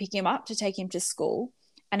house to pick him up, to take him to school.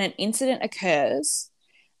 And an incident occurs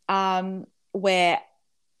where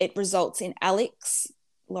it results in Alex,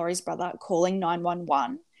 Laurie's brother, calling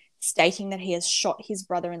 911, stating that he has shot his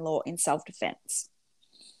brother-in-law in self-defense.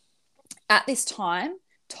 At this time,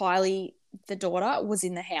 Tylee, the daughter, was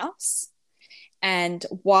in the house. And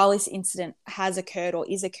while this incident has occurred or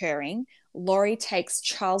is occurring, Laurie takes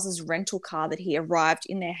Charles's rental car that he arrived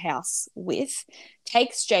in their house with,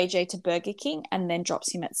 takes JJ to Burger King, and then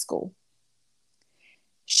drops him at school.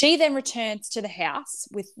 She then returns to the house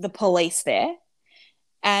with the police there,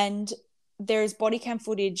 and there is body cam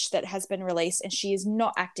footage that has been released, and she is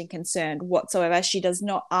not acting concerned whatsoever. She does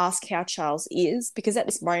not ask how Charles is, because at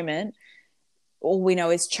this moment, all we know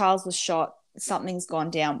is Charles was shot. Something's gone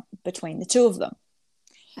down between the two of them.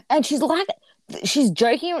 And she's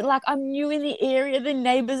joking, like, I'm new in the area. The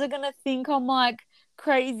neighbors are going to think I'm like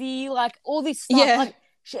crazy, like all this stuff. Yeah. Like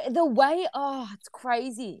the way, it's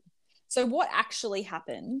crazy. So what actually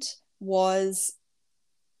happened was,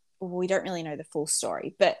 we don't really know the full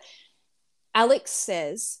story, but Alex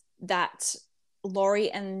says that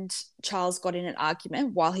Laurie and Charles got in an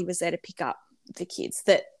argument while he was there to pick up the kids,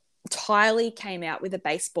 that Tylee came out with a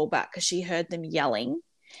baseball bat because she heard them yelling,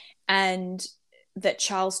 and that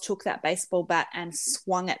Charles took that baseball bat and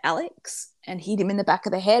swung at Alex and hit him in the back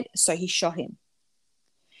of the head, so he shot him.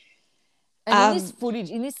 And in this footage,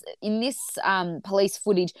 in this police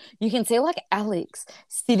footage, you can see like Alex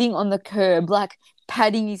sitting on the curb, like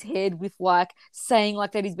patting his head with like saying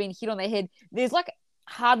like that he's been hit on the head. There's like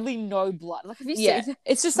hardly no blood. Like, have you seen?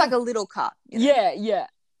 It's just like a little cut. You know? Yeah.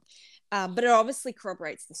 But it obviously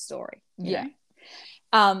corroborates the story. Yeah.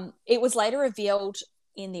 It was later revealed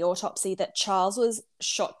in the autopsy that Charles was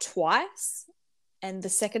shot twice, and the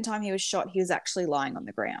second time he was shot, he was actually lying on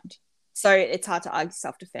the ground. So it's hard to argue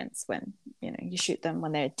self-defense when, you know, you shoot them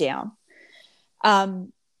when they're down.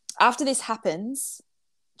 After this happens,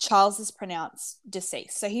 Charles is pronounced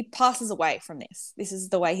deceased. So he passes away from this. This is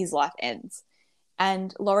the way his life ends.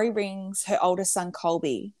 And Laurie rings her older son,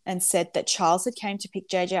 Colby, and said that Charles had came to pick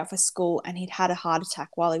JJ up for school and he'd had a heart attack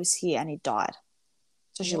while he was here and he died.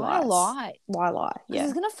 So she lies. Why lie? Yeah.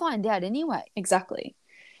 He's going to find out anyway. Exactly.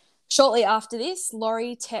 Shortly after this,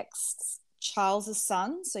 Laurie texts Charles's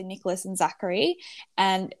sons, so Nicholas and Zachary,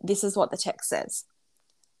 and this is what the text says.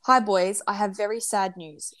 Hi boys, I have very sad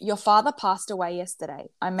news. Your father passed away yesterday.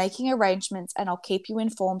 I'm making arrangements and I'll keep you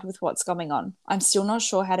informed with what's going on. I'm still not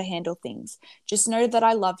sure how to handle things. Just know that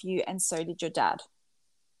I love you and so did your dad.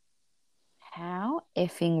 How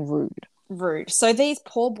effing rude. Rude. So these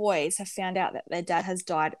poor boys have found out that their dad has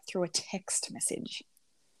died through a text message.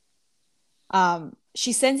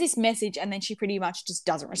 She sends this message and then she pretty much just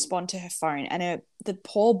doesn't respond to her phone. And the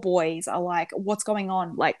poor boys are like, what's going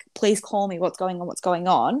on? Like, please call me. What's going on? What's going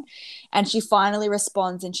on? And she finally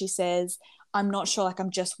responds and she says, I'm not sure. Like, I'm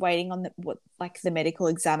just waiting on the medical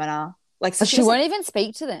examiner. Like, so she won't even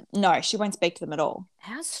speak to them. No, she won't speak to them at all.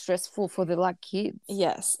 How stressful for the like kids.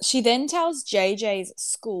 Yes. She then tells JJ's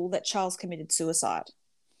school that Charles committed suicide.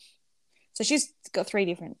 So she's got 3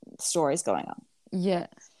 different stories going on. Yeah.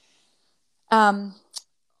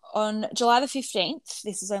 On July the 15th,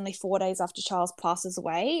 this is only 4 days after Charles passes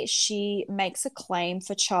away, she makes a claim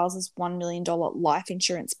for Charles's $1 million life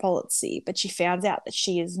insurance policy, but she found out that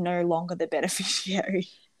she is no longer the beneficiary.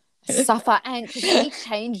 Suffer, and because he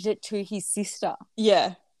changed it to his sister.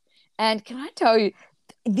 Yeah. And can I tell you,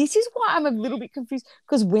 this is why I'm a little bit confused,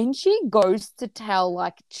 because when she goes to tell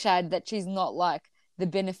like Chad that she's not like the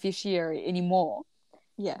beneficiary anymore,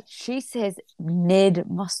 yeah, she says Ned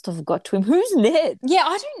must have got to him. Who's Ned? Yeah,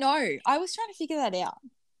 I don't know. I was trying to figure that out.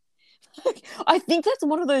 I think that's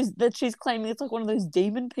one of those that she's claiming it's like one of those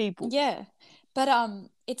demon people. Yeah. But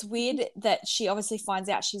it's weird that she obviously finds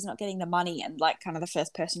out she's not getting the money and like kind of the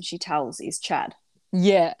first person she tells is Chad.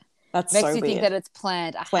 Yeah. That's Makes so you weird. think that it's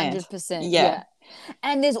planned 100%. Yeah.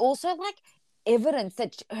 And there's also like evidence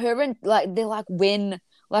that her and like they're like when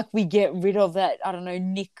like we get rid of that, I don't know,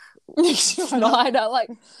 Nick Snyder, like,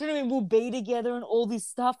 you know what I mean, we'll be together and all this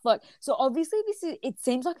stuff. Like, so obviously it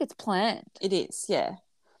seems like it's planned. It is, yeah.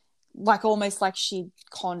 Like almost like she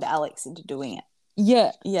conned Alex into doing it.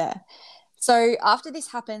 Yeah. Yeah. So after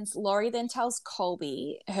this happens, Laurie then tells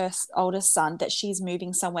Colby, her oldest son, that she's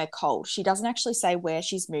moving somewhere cold. She doesn't actually say where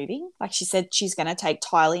she's moving. Like she said she's going to take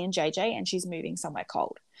Tylee and JJ and she's moving somewhere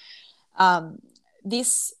cold.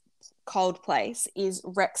 This cold place is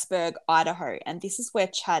Rexburg, Idaho, and this is where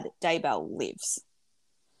Chad Daybell lives.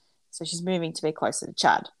 So she's moving to be closer to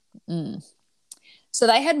Chad. Mm. So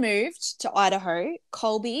they had moved to Idaho.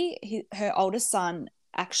 Colby, her oldest son,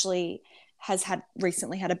 actually has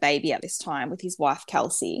recently had a baby at this time with his wife,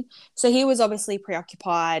 Kelsey. So he was obviously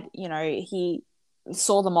preoccupied. You know, he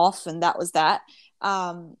saw them off and that was that.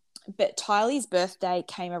 But Tylee's birthday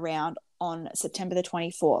came around on September the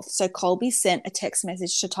 24th. So Colby sent a text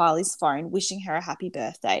message to Tylee's phone wishing her a happy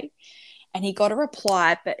birthday. And he got a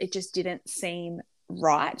reply, but it just didn't seem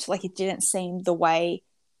right. Like it didn't seem the way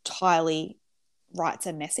Tylee writes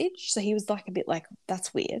a message. So he was like a bit like,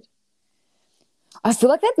 that's weird. I feel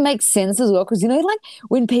like that makes sense as well, because you know, like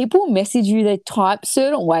when people message you, they type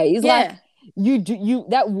certain ways. Yeah. Like you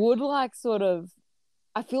that would like sort of.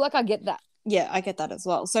 I feel like I get that. Yeah, I get that as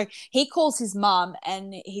well. So he calls his mum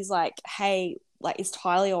and he's like, hey, like, is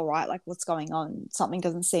Tylee all right? Like, what's going on? Something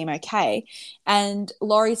doesn't seem okay. And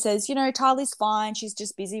Laurie says, Tylee's fine. She's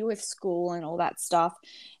just busy with school and all that stuff.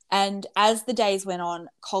 And as the days went on,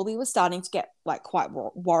 Colby was starting to get like quite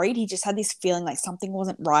worried. He just had this feeling like something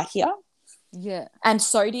wasn't right here. Yeah. And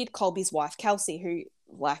so did Colby's wife, Kelsey, who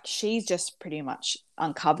like she just pretty much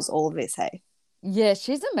uncovers all of this, hey? Yeah,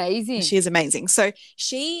 she's amazing. She is amazing. So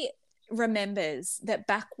she remembers that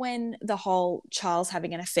back when the whole Charles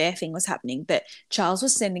having an affair thing was happening, that Charles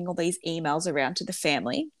was sending all these emails around to the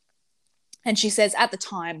family. And she says at the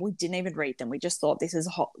time, we didn't even read them. We just thought this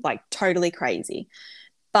is like totally crazy.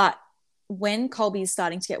 But when Colby is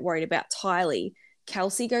starting to get worried about Tylee,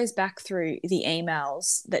 Kelsey goes back through the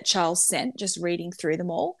emails that Charles sent, just reading through them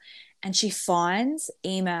all. And she finds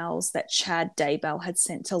emails that Chad Daybell had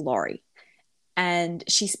sent to Laurie. And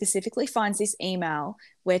she specifically finds this email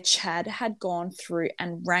where Chad had gone through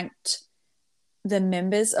and ranked the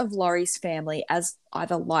members of Laurie's family as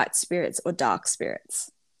either light spirits or dark spirits.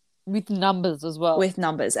 With numbers as well. With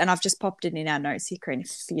numbers. And I've just popped it in our notes here, Corinne,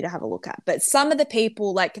 for you to have a look at. But some of the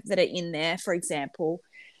people like that are in there, for example,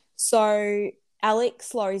 so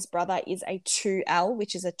Alex, Laurie's brother, is a 2L,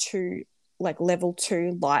 which is a 2, like level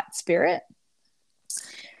 2 light spirit.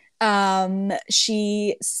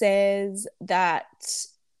 She says that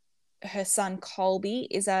her son Colby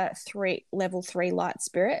is a level 3 light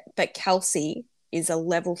spirit, but Kelsey is a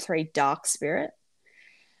level 3 dark spirit.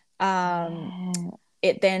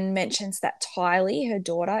 It then mentions that Tylee, her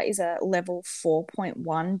daughter, is a level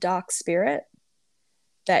 4.1 dark spirit,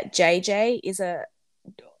 that JJ is a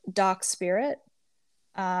dark spirit.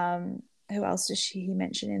 Who else does she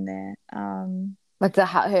mention in there? Like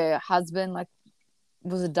her husband, like,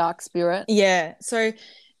 was a dark spirit. Yeah. So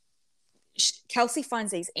Kelsey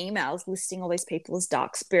finds these emails listing all these people as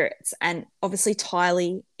dark spirits, and obviously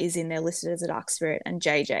Tylee is in there listed as a dark spirit, and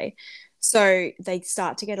JJ. So they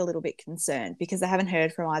start to get a little bit concerned because they haven't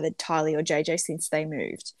heard from either Tylee or JJ since they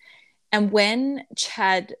moved. And when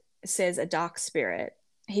Chad says a dark spirit,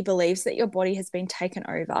 he believes that your body has been taken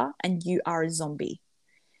over and you are a zombie.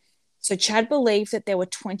 So Chad believed that there were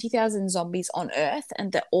 20,000 zombies on Earth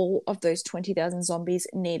and that all of those 20,000 zombies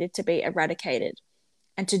needed to be eradicated.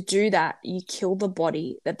 And to do that, you kill the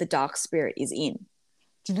body that the dark spirit is in.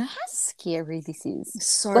 Do you know how scary this is?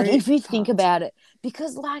 So like, if you think about it,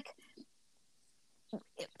 because like,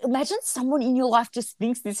 imagine someone in your life just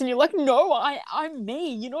thinks this and you're like, no, I'm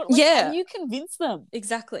me. You know what? Like, yeah. How do you convince them?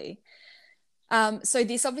 Exactly. So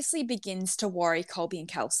this obviously begins to worry Colby and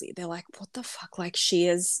Kelsey. They're like, what the fuck? Like, she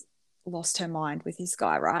has lost her mind with this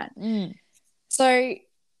guy, right? So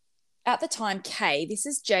at the time, Kay, this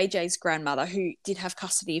is JJ's grandmother who did have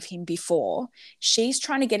custody of him before. She's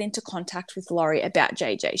trying to get into contact with Laurie about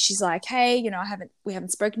JJ. She's like, hey, we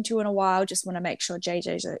haven't spoken to you in a while. Just want to make sure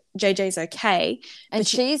JJ's okay. And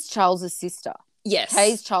she's Charles's sister. Yes.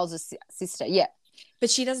 Kay's Charles's sister. Yeah. But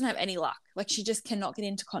she doesn't have any luck. Like, she just cannot get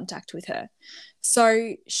into contact with her.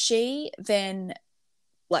 So she then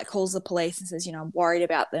like calls the police and says, I'm worried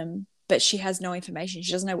about them, but she has no information.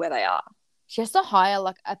 She doesn't know where they are. She has to hire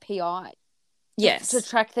like a PI. Yes. To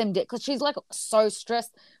track them down, because she's like so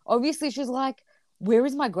stressed. Obviously, she's like, where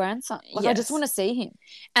is my grandson? Like, I just want to see him.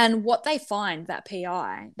 And what they find, that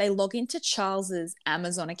PI, they log into Charles's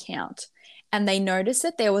Amazon account and they notice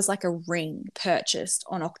that there was like a ring purchased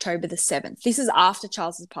on October the 7th. This is after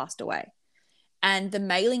Charles has passed away. And the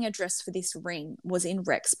mailing address for this ring was in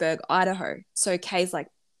Rexburg, Idaho. So Kay's like,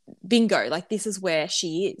 bingo, like this is where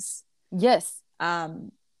she is. Yes.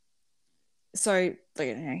 So,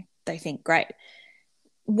 they think, great.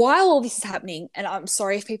 While all this is happening, and I'm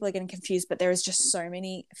sorry if people are getting confused, but there is just so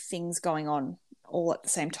many things going on all at the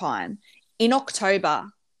same time. In October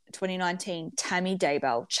 2019, Tammy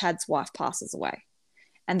Daybell, Chad's wife, passes away.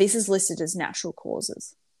 And this is listed as natural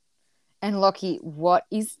causes. And Lockie, what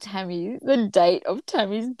is the date of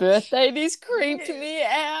Tammy's birthday? This creeped me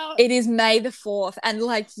out. It is May the 4th. And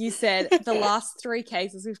like you said, the last 3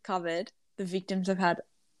 cases we've covered, the victims have had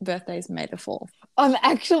birthdays May the 4th. I'm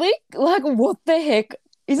actually like, what the heck?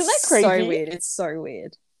 Isn't that crazy? So weird. It's so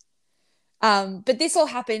weird. But this all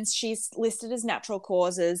happens. She's listed as natural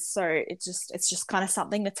causes, so it's just kind of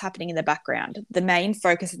something that's happening in the background. The main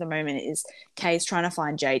focus at the moment is Kay's trying to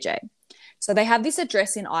find JJ. So they have this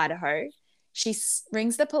address in Idaho. She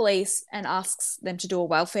rings the police and asks them to do a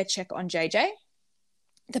welfare check on JJ.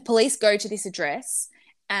 The police go to this address,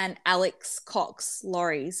 and Alex Cox,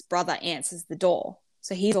 Laurie's brother, answers the door.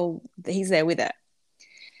 So he's there with her.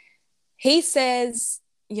 He says,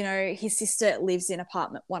 his sister lives in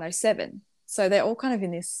apartment 107. So they're all kind of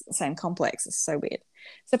in this same complex. It's so weird.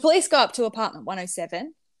 So police go up to apartment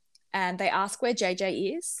 107 and they ask where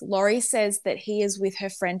JJ is. Laurie says that he is with her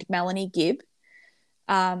friend Melanie Gibb.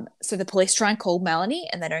 So the police try and call Melanie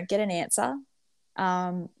and they don't get an answer.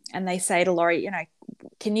 And they say to Laurie, you know,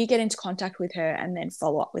 can you get into contact with her and then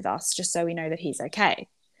follow up with us just so we know that he's okay?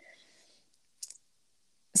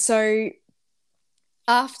 So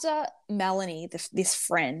after Melanie, this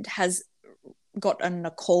friend, has gotten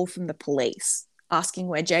a call from the police asking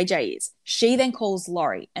where JJ is, she then calls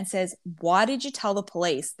Laurie and says, why did you tell the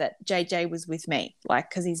police that JJ was with me? Like,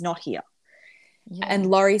 because he's not here. Yeah. And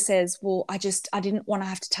Laurie says, well, I didn't want to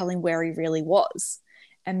have to tell him where he really was.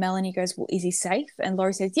 And Melanie goes, well, is he safe? And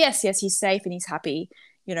Laurie says, yes, he's safe and he's happy.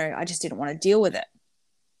 You know, I just didn't want to deal with it.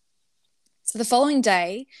 So the following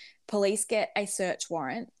day, police get a search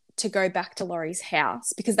warrant to go back to Laurie's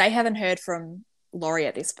house because they haven't heard from Laurie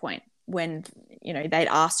at this point when, you know, they'd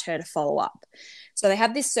asked her to follow up. So they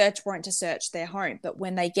have this search warrant to search their home. But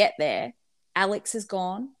when they get there, Alex is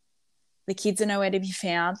gone. The kids are nowhere to be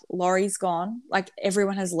found. Laurie's gone. Like,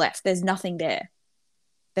 everyone has left. There's nothing there.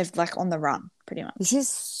 They're like on the run, pretty much. This is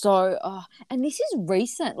so, and this is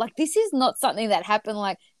recent. Like, this is not something that happened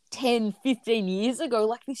like 10, 15 years ago.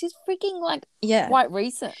 Like, this is freaking like quite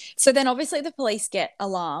recent. So then obviously the police get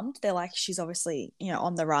alarmed. They're like, she's obviously, you know,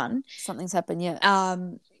 on the run. Something's happened, yeah.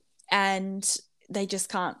 And they just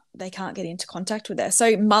can't get into contact with her.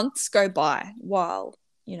 So months go by while,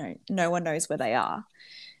 you know, no one knows where they are.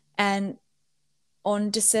 And on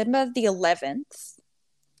December the 11th,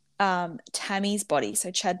 Tammy's body,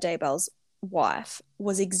 so Chad Daybell's wife,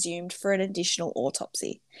 was exhumed for an additional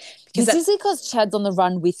autopsy. This is because Chad's on the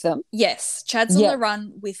run with them? Yes, Chad's on the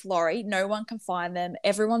run with Laurie. No one can find them.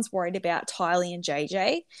 Everyone's worried about Tylee and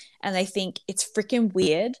JJ, and they think it's freaking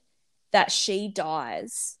weird that she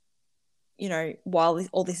dies, you know, while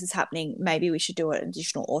all this is happening. Maybe we should do an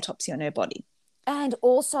additional autopsy on her body. And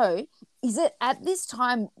also, is it at this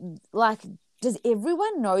time, like, does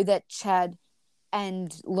everyone know that Chad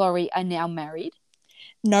and Laurie are now married?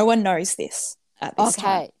 No one knows this at this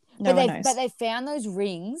time. No one knows. But they found those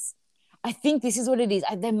rings. I think this is what it is.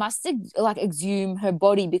 They must like exhume her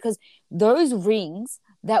body because those rings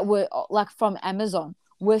that were like from Amazon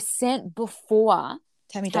were sent before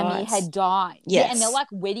Tammy had died. Yes. Yeah, and they're like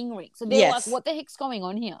wedding rings. So they're like, what the heck's going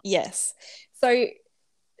on here? Yes. So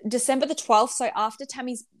December the 12th, so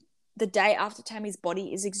the day after Tammy's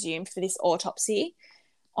body is exhumed for this autopsy,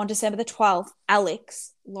 on December the 12th,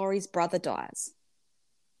 Alex, Laurie's brother, dies.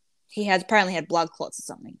 He apparently had blood clots or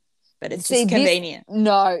something, but it's just convenient.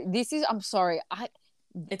 I'm sorry.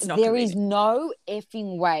 It's not There convenient. is no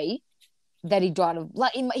effing way that he died of,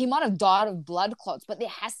 like, he might have died of blood clots, but there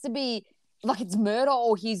has to be, like, it's murder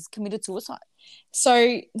or he's committed suicide.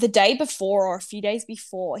 So the day before or a few days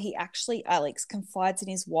before, Alex confides in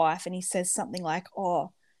his wife and he says something like,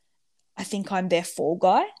 oh, I think I'm their fall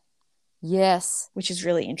guy. Yes. Which is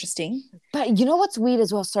really interesting. But you know what's weird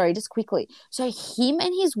as well? Sorry, just quickly. So him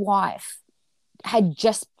and his wife had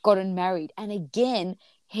just gotten married. And again,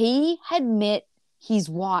 he had met his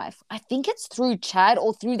wife. I think it's through Chad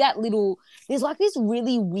or through that little, there's like this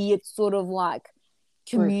really weird sort of like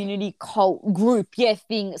community cult group,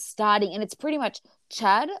 thing starting. And it's pretty much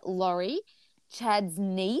Chad, Laurie, Chad's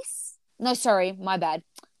niece. No, sorry, my bad.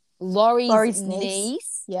 Laurie's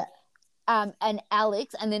niece. Yeah. And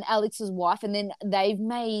Alex, and then Alex's wife, and then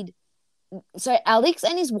so Alex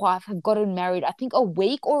and his wife have gotten married, I think a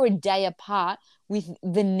week or a day apart with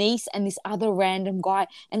the niece and this other random guy,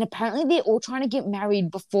 and apparently they're all trying to get married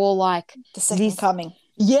before like the second coming.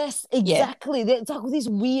 Yes, exactly. Yeah. It's like this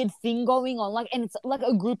weird thing going on, like, and it's like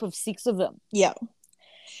a group of 6 of them. Yeah.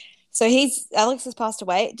 So Alex has passed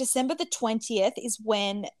away. December the 20th is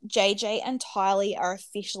when JJ and Tylee are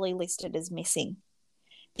officially listed as missing.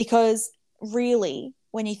 Because really,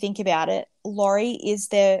 when you think about it, Laurie is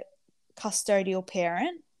their custodial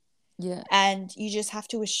parent. Yeah. And you just have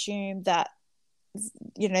to assume that,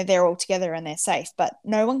 you know, they're all together and they're safe. But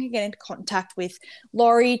no one can get into contact with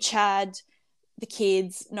Laurie, Chad, the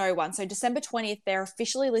kids, no one. So December 20th, they're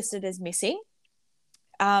officially listed as missing.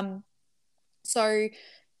 So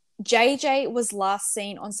JJ was last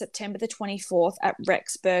seen on September the 24th at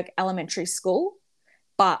Rexburg Elementary School.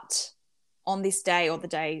 But on this day or the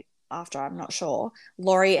day after, I'm not sure,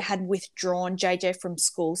 Laurie had withdrawn JJ from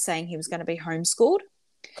school saying he was going to be homeschooled.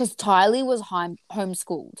 Because Tylee was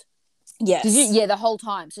homeschooled. Yes. The whole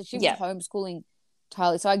time. So she was homeschooling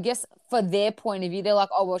Tylee. So I guess for their point of view, they're like,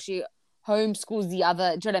 oh, well, she homeschools the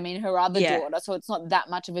other, do you know what I mean, her other daughter. So it's not that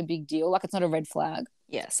much of a big deal. Like, it's not a red flag.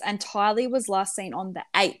 Yes. And Tylee was last seen on the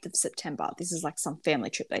 8th of September. This is like some family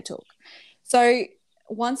trip they took. So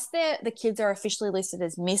once the kids are officially listed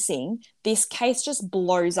as missing, this case just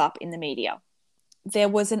blows up in the media. There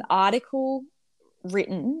was an article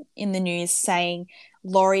written in the news saying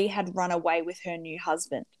Laurie had run away with her new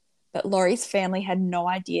husband, but Laurie's family had no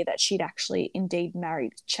idea that she'd actually indeed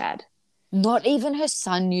married Chad. Not even her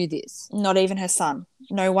son knew this. Not even her son.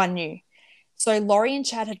 No one knew. So Laurie and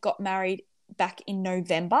Chad had got married back in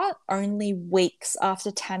November, only weeks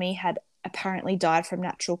after Tammy had apparently died from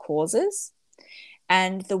natural causes.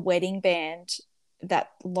 And the wedding band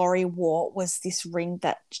that Laurie wore was this ring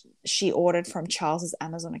that she ordered from Charles's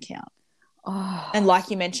Amazon account. Oh. And like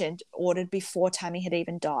you mentioned, ordered before Tammy had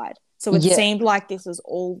even died. So it seemed like this was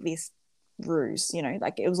all this ruse, you know,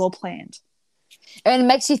 like it was all planned. And it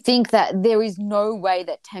makes you think that there is no way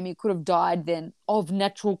that Tammy could have died then of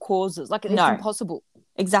natural causes. Like, it's impossible.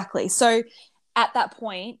 Exactly. So at that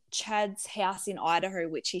point, Chad's house in Idaho,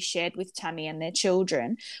 which he shared with Tammy and their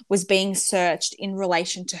children, was being searched in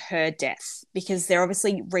relation to her death because they're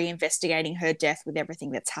obviously reinvestigating her death with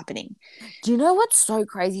everything that's happening. Do you know what's so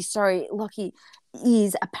crazy? Sorry, Lockie,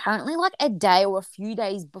 is apparently like a day or a few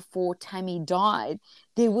days before Tammy died,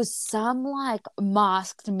 there was some like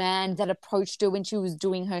masked man that approached her when she was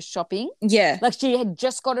doing her shopping. Yeah. Like she had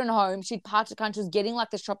just gotten home. She'd parked the car and she was getting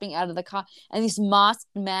like the shopping out of the car. And this masked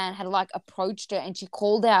man had like approached her and she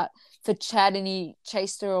called out for Chad and he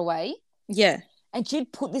chased her away. Yeah. And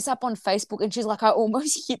she'd put this up on Facebook and she's like, I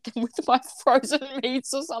almost hit them with my frozen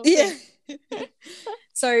meats or something. Yeah.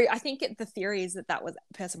 So I think the theory is that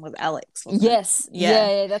person was Alex. Wasn't yes. It? Yeah.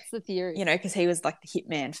 Yeah, that's the theory. You know, because he was like the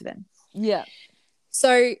hitman for them. Yeah.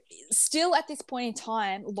 So still at this point in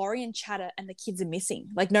time, Laurie and Chad and the kids are missing.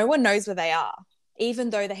 Like no one knows where they are,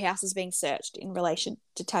 even though the house is being searched in relation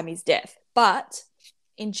to Tammy's death. But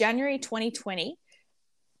in January 2020,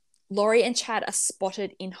 Laurie and Chad are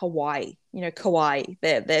spotted in Hawaii, you know, Kauai.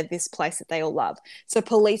 They're this place that they all love. So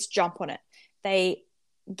police jump on it. They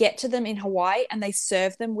get to them in Hawaii and they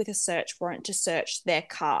serve them with a search warrant to search their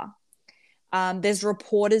car. There's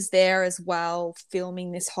reporters there as well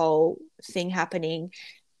filming this whole thing happening.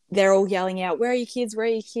 They're all yelling out, where are your kids? Where are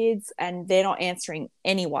your kids? And they're not answering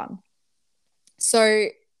anyone. So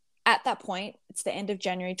at that point, it's the end of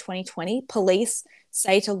January 2020, police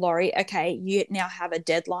say to Laurie, okay, you now have a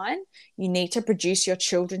deadline. You need to produce your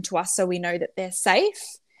children to us so we know that they're safe.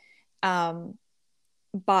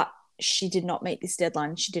 But she did not meet this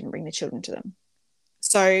deadline. She didn't bring the children to them.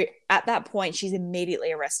 So at that point, she's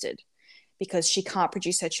immediately arrested because she can't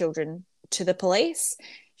produce her children to the police.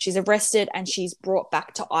 She's arrested and she's brought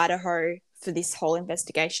back to Idaho for this whole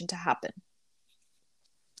investigation to happen.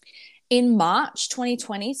 In March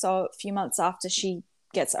 2020, so a few months after she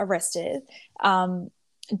gets arrested,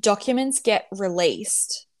 documents get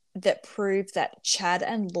released that prove that Chad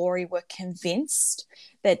and Laurie were convinced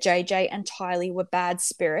that JJ and Tylee were bad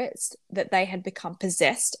spirits, that they had become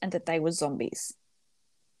possessed and that they were zombies.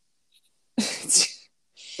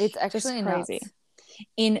 It's actually crazy. Nuts.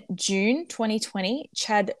 In June 2020,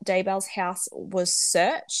 Chad Daybell's house was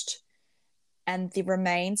searched and the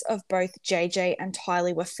remains of both JJ and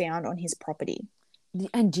Tylee were found on his property.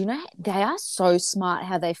 And do you know, they are so smart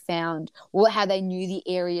how they found, or how they knew the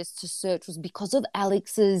areas to search was because of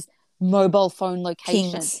Alex's mobile phone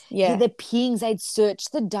location. Pings, yeah. The pings, they'd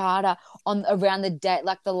searched the data on around the day,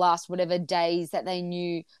 like the last whatever days that they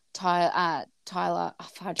knew Tyler, I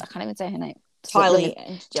can't even say her name. Tylee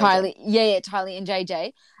and JJ. Tylee and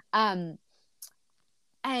JJ.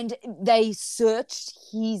 And they searched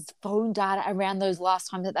his phone data around those last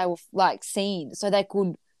times that they were like seen, so they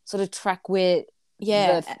could sort of track where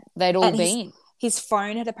they'd all been. His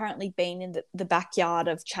phone had apparently been in the backyard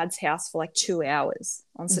of Chad's house for like 2 hours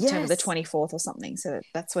on September the 24th or something. So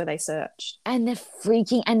that's where they searched. And they're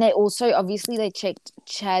freaking, and they also obviously they checked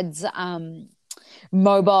Chad's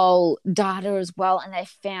mobile data as well, and they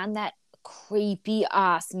found that creepy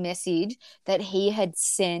ass message that he had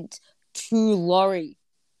sent to Laurie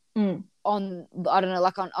on, I don't know,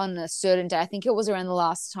 like on a certain day. I think it was around the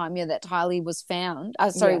last time that Tylee was found.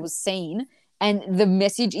 Was seen. And the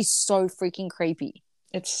message is so freaking creepy.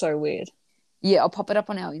 It's so weird. Yeah, I'll pop it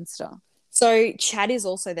up on our Insta. So Chad is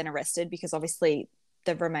also then arrested because obviously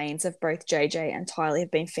the remains of both JJ and Tylee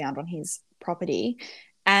have been found on his property.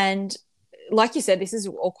 And like you said, this is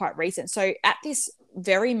all quite recent. So at this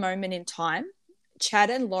very moment in time,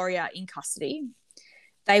 Chad and Laurie are in custody.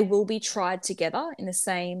 They will be tried together in the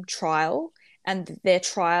same trial, and their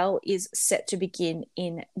trial is set to begin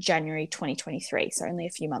in January 2023, so only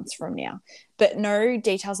a few months from now. But no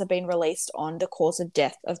details have been released on the cause of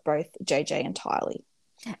death of both JJ and Tylee.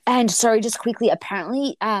 And sorry, just quickly,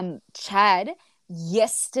 apparently Chad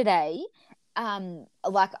yesterday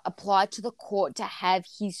like applied to the court to have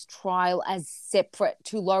his trial as separate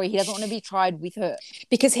to Laurie. He doesn't want to be tried with her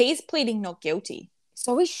because he's pleading not guilty.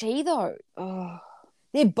 So is she though. Oh,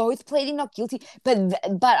 they're both pleading not guilty. But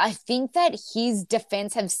I think that his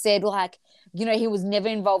defense have said like, you know, he was never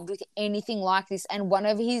involved with anything like this, and one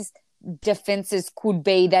of his defenses could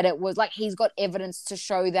be that it was like he's got evidence to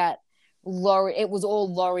show that it was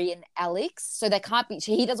all Laurie and Alex, so they can't be.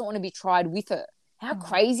 He doesn't want to be tried with her. How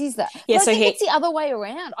crazy is that? Yeah, but I think it's the other way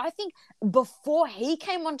around. I think before he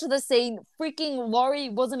came onto the scene, freaking Laurie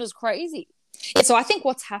wasn't as crazy. Yeah, so I think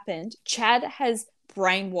what's happened, Chad has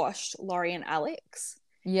brainwashed Laurie and Alex.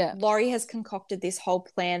 Yeah. Laurie has concocted this whole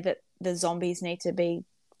plan that the zombies need to be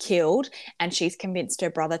killed, and she's convinced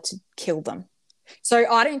her brother to kill them. So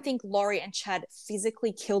I don't think Laurie and Chad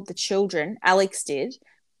physically killed the children. Alex did,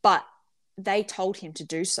 but they told him to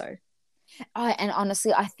do so. And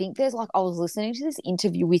honestly, I think there's like, I was listening to this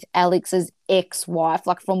interview with Alex's ex-wife,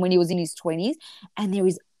 like from when he was in his 20s, and there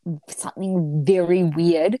is something very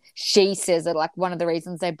weird. She says that like one of the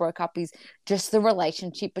reasons they broke up is just the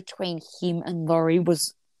relationship between him and Laurie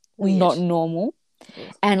was weird. Not normal.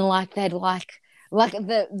 Weird. And like they'd like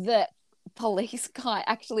the police guy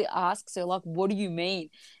actually asks her like, what do you mean?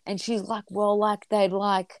 And she's like, well, like they'd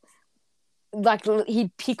like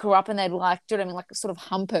he'd pick her up and they'd like, do you know what I mean, like sort of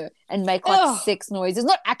hump her and make like sex noises.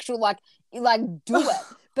 Not actual like do it,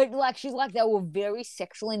 but like she's like they were very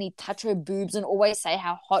sexual, and he'd touch her boobs and always say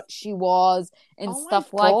how hot she was and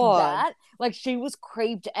stuff like that. Like she was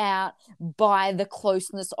creeped out by the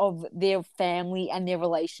closeness of their family and their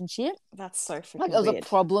relationship. That's so freaking like it was weird. A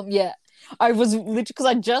problem. Yeah, I was literally because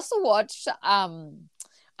I just watched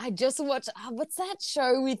what's that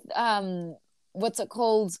show with what's it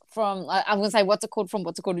called from I'm gonna say what's it called from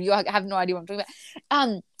you have no idea what I'm talking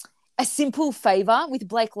about. A Simple Favor with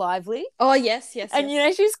Blake Lively. Oh yes. And you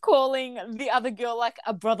know she's calling the other girl like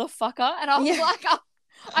a brother fucker, and I was like,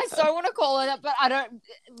 I so want to call her that, but I don't.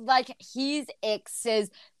 Like his ex says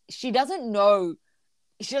she doesn't know.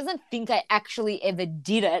 She doesn't think they actually ever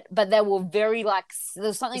did it, but they were very like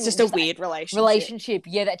there's something. It's just a weird relationship.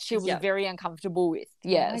 Yeah, that she was very uncomfortable with.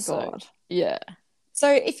 Yeah. Oh my God. Yeah.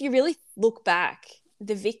 So if you really look back,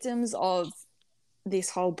 the victims of this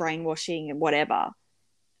whole brainwashing and whatever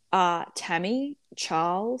are Tammy,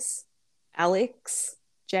 Charles, Alex,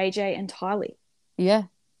 JJ, and Tylee. Yeah.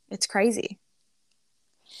 It's crazy.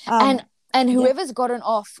 And whoever's gotten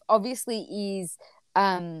off obviously is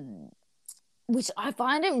which I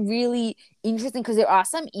find it really interesting because there are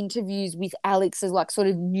some interviews with Alex's like sort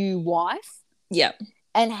of new wife. Yeah.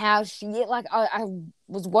 And how she, like, I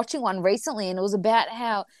was watching one recently and it was about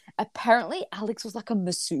how apparently Alex was like a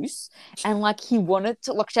masseuse and like he wanted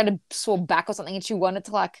to, like she had a sore back or something and she wanted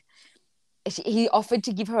to like, he offered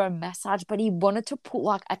to give her a massage, but he wanted to put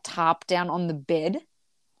like a tarp down on the bed.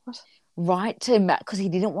 What? Right, because he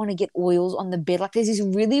didn't want to get oils on the bed. Like there's this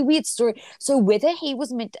really weird story. So whether he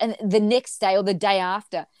was meant to, and the next day or the day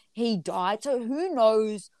after he died, so who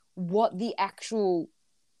knows what the actual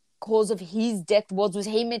cause of his death was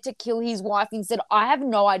he meant to kill his wife instead? I have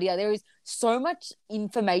no idea. There is so much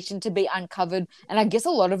information to be uncovered, and I guess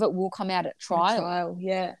a lot of it will come out at trial.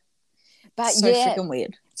 Yeah, but so freaking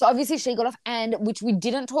weird. So obviously she got off, and which we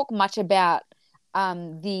didn't talk much about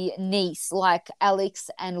the niece, like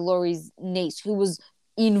Alex and Laurie's niece, who was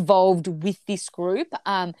involved with this group,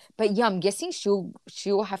 but yeah, I'm guessing she'll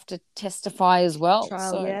have to testify as well.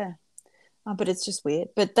 Yeah, but it's just weird.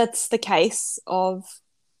 But that's the case of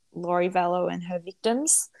Laurie Vallow and her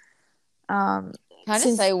victims. Can I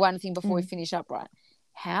just say one thing before we finish up, right?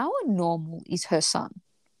 How normal is her son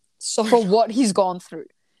for what he's gone through?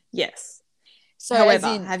 Yes. So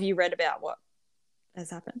however, have you read about what has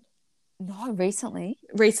happened? No, recently.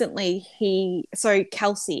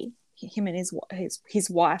 Kelsey, him and his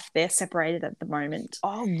wife, they're separated at the moment.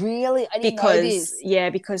 Oh, really? I didn't know this.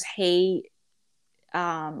 Yeah, because he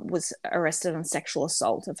was arrested on sexual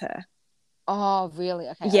assault of her. Oh, really?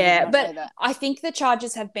 Okay. Yeah, but I think the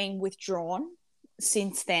charges have been withdrawn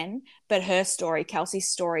since then. But Kelsey's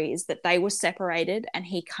story is that they were separated and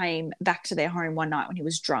he came back to their home one night when he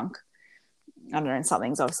was drunk. I don't know,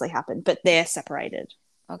 something's obviously happened, but they're separated.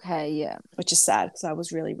 Okay, yeah. Which is sad because I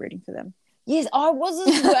was really rooting for them. Yes, I was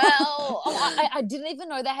as well. I didn't even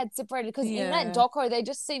know they had separated because in that doco, they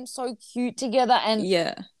just seem so cute together. And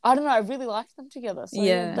I don't know, I really liked them together. So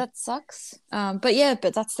that sucks.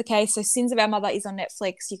 But that's the case. So Sins of Our Mother is on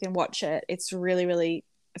Netflix. You can watch it. It's really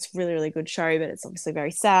good show, but it's obviously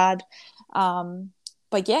very sad.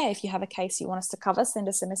 But yeah, if you have a case you want us to cover, send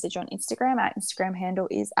us a message on Instagram. Our Instagram handle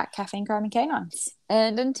is @CaffeineCrime and Canines.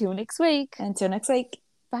 And until next week.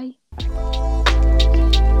 Bye.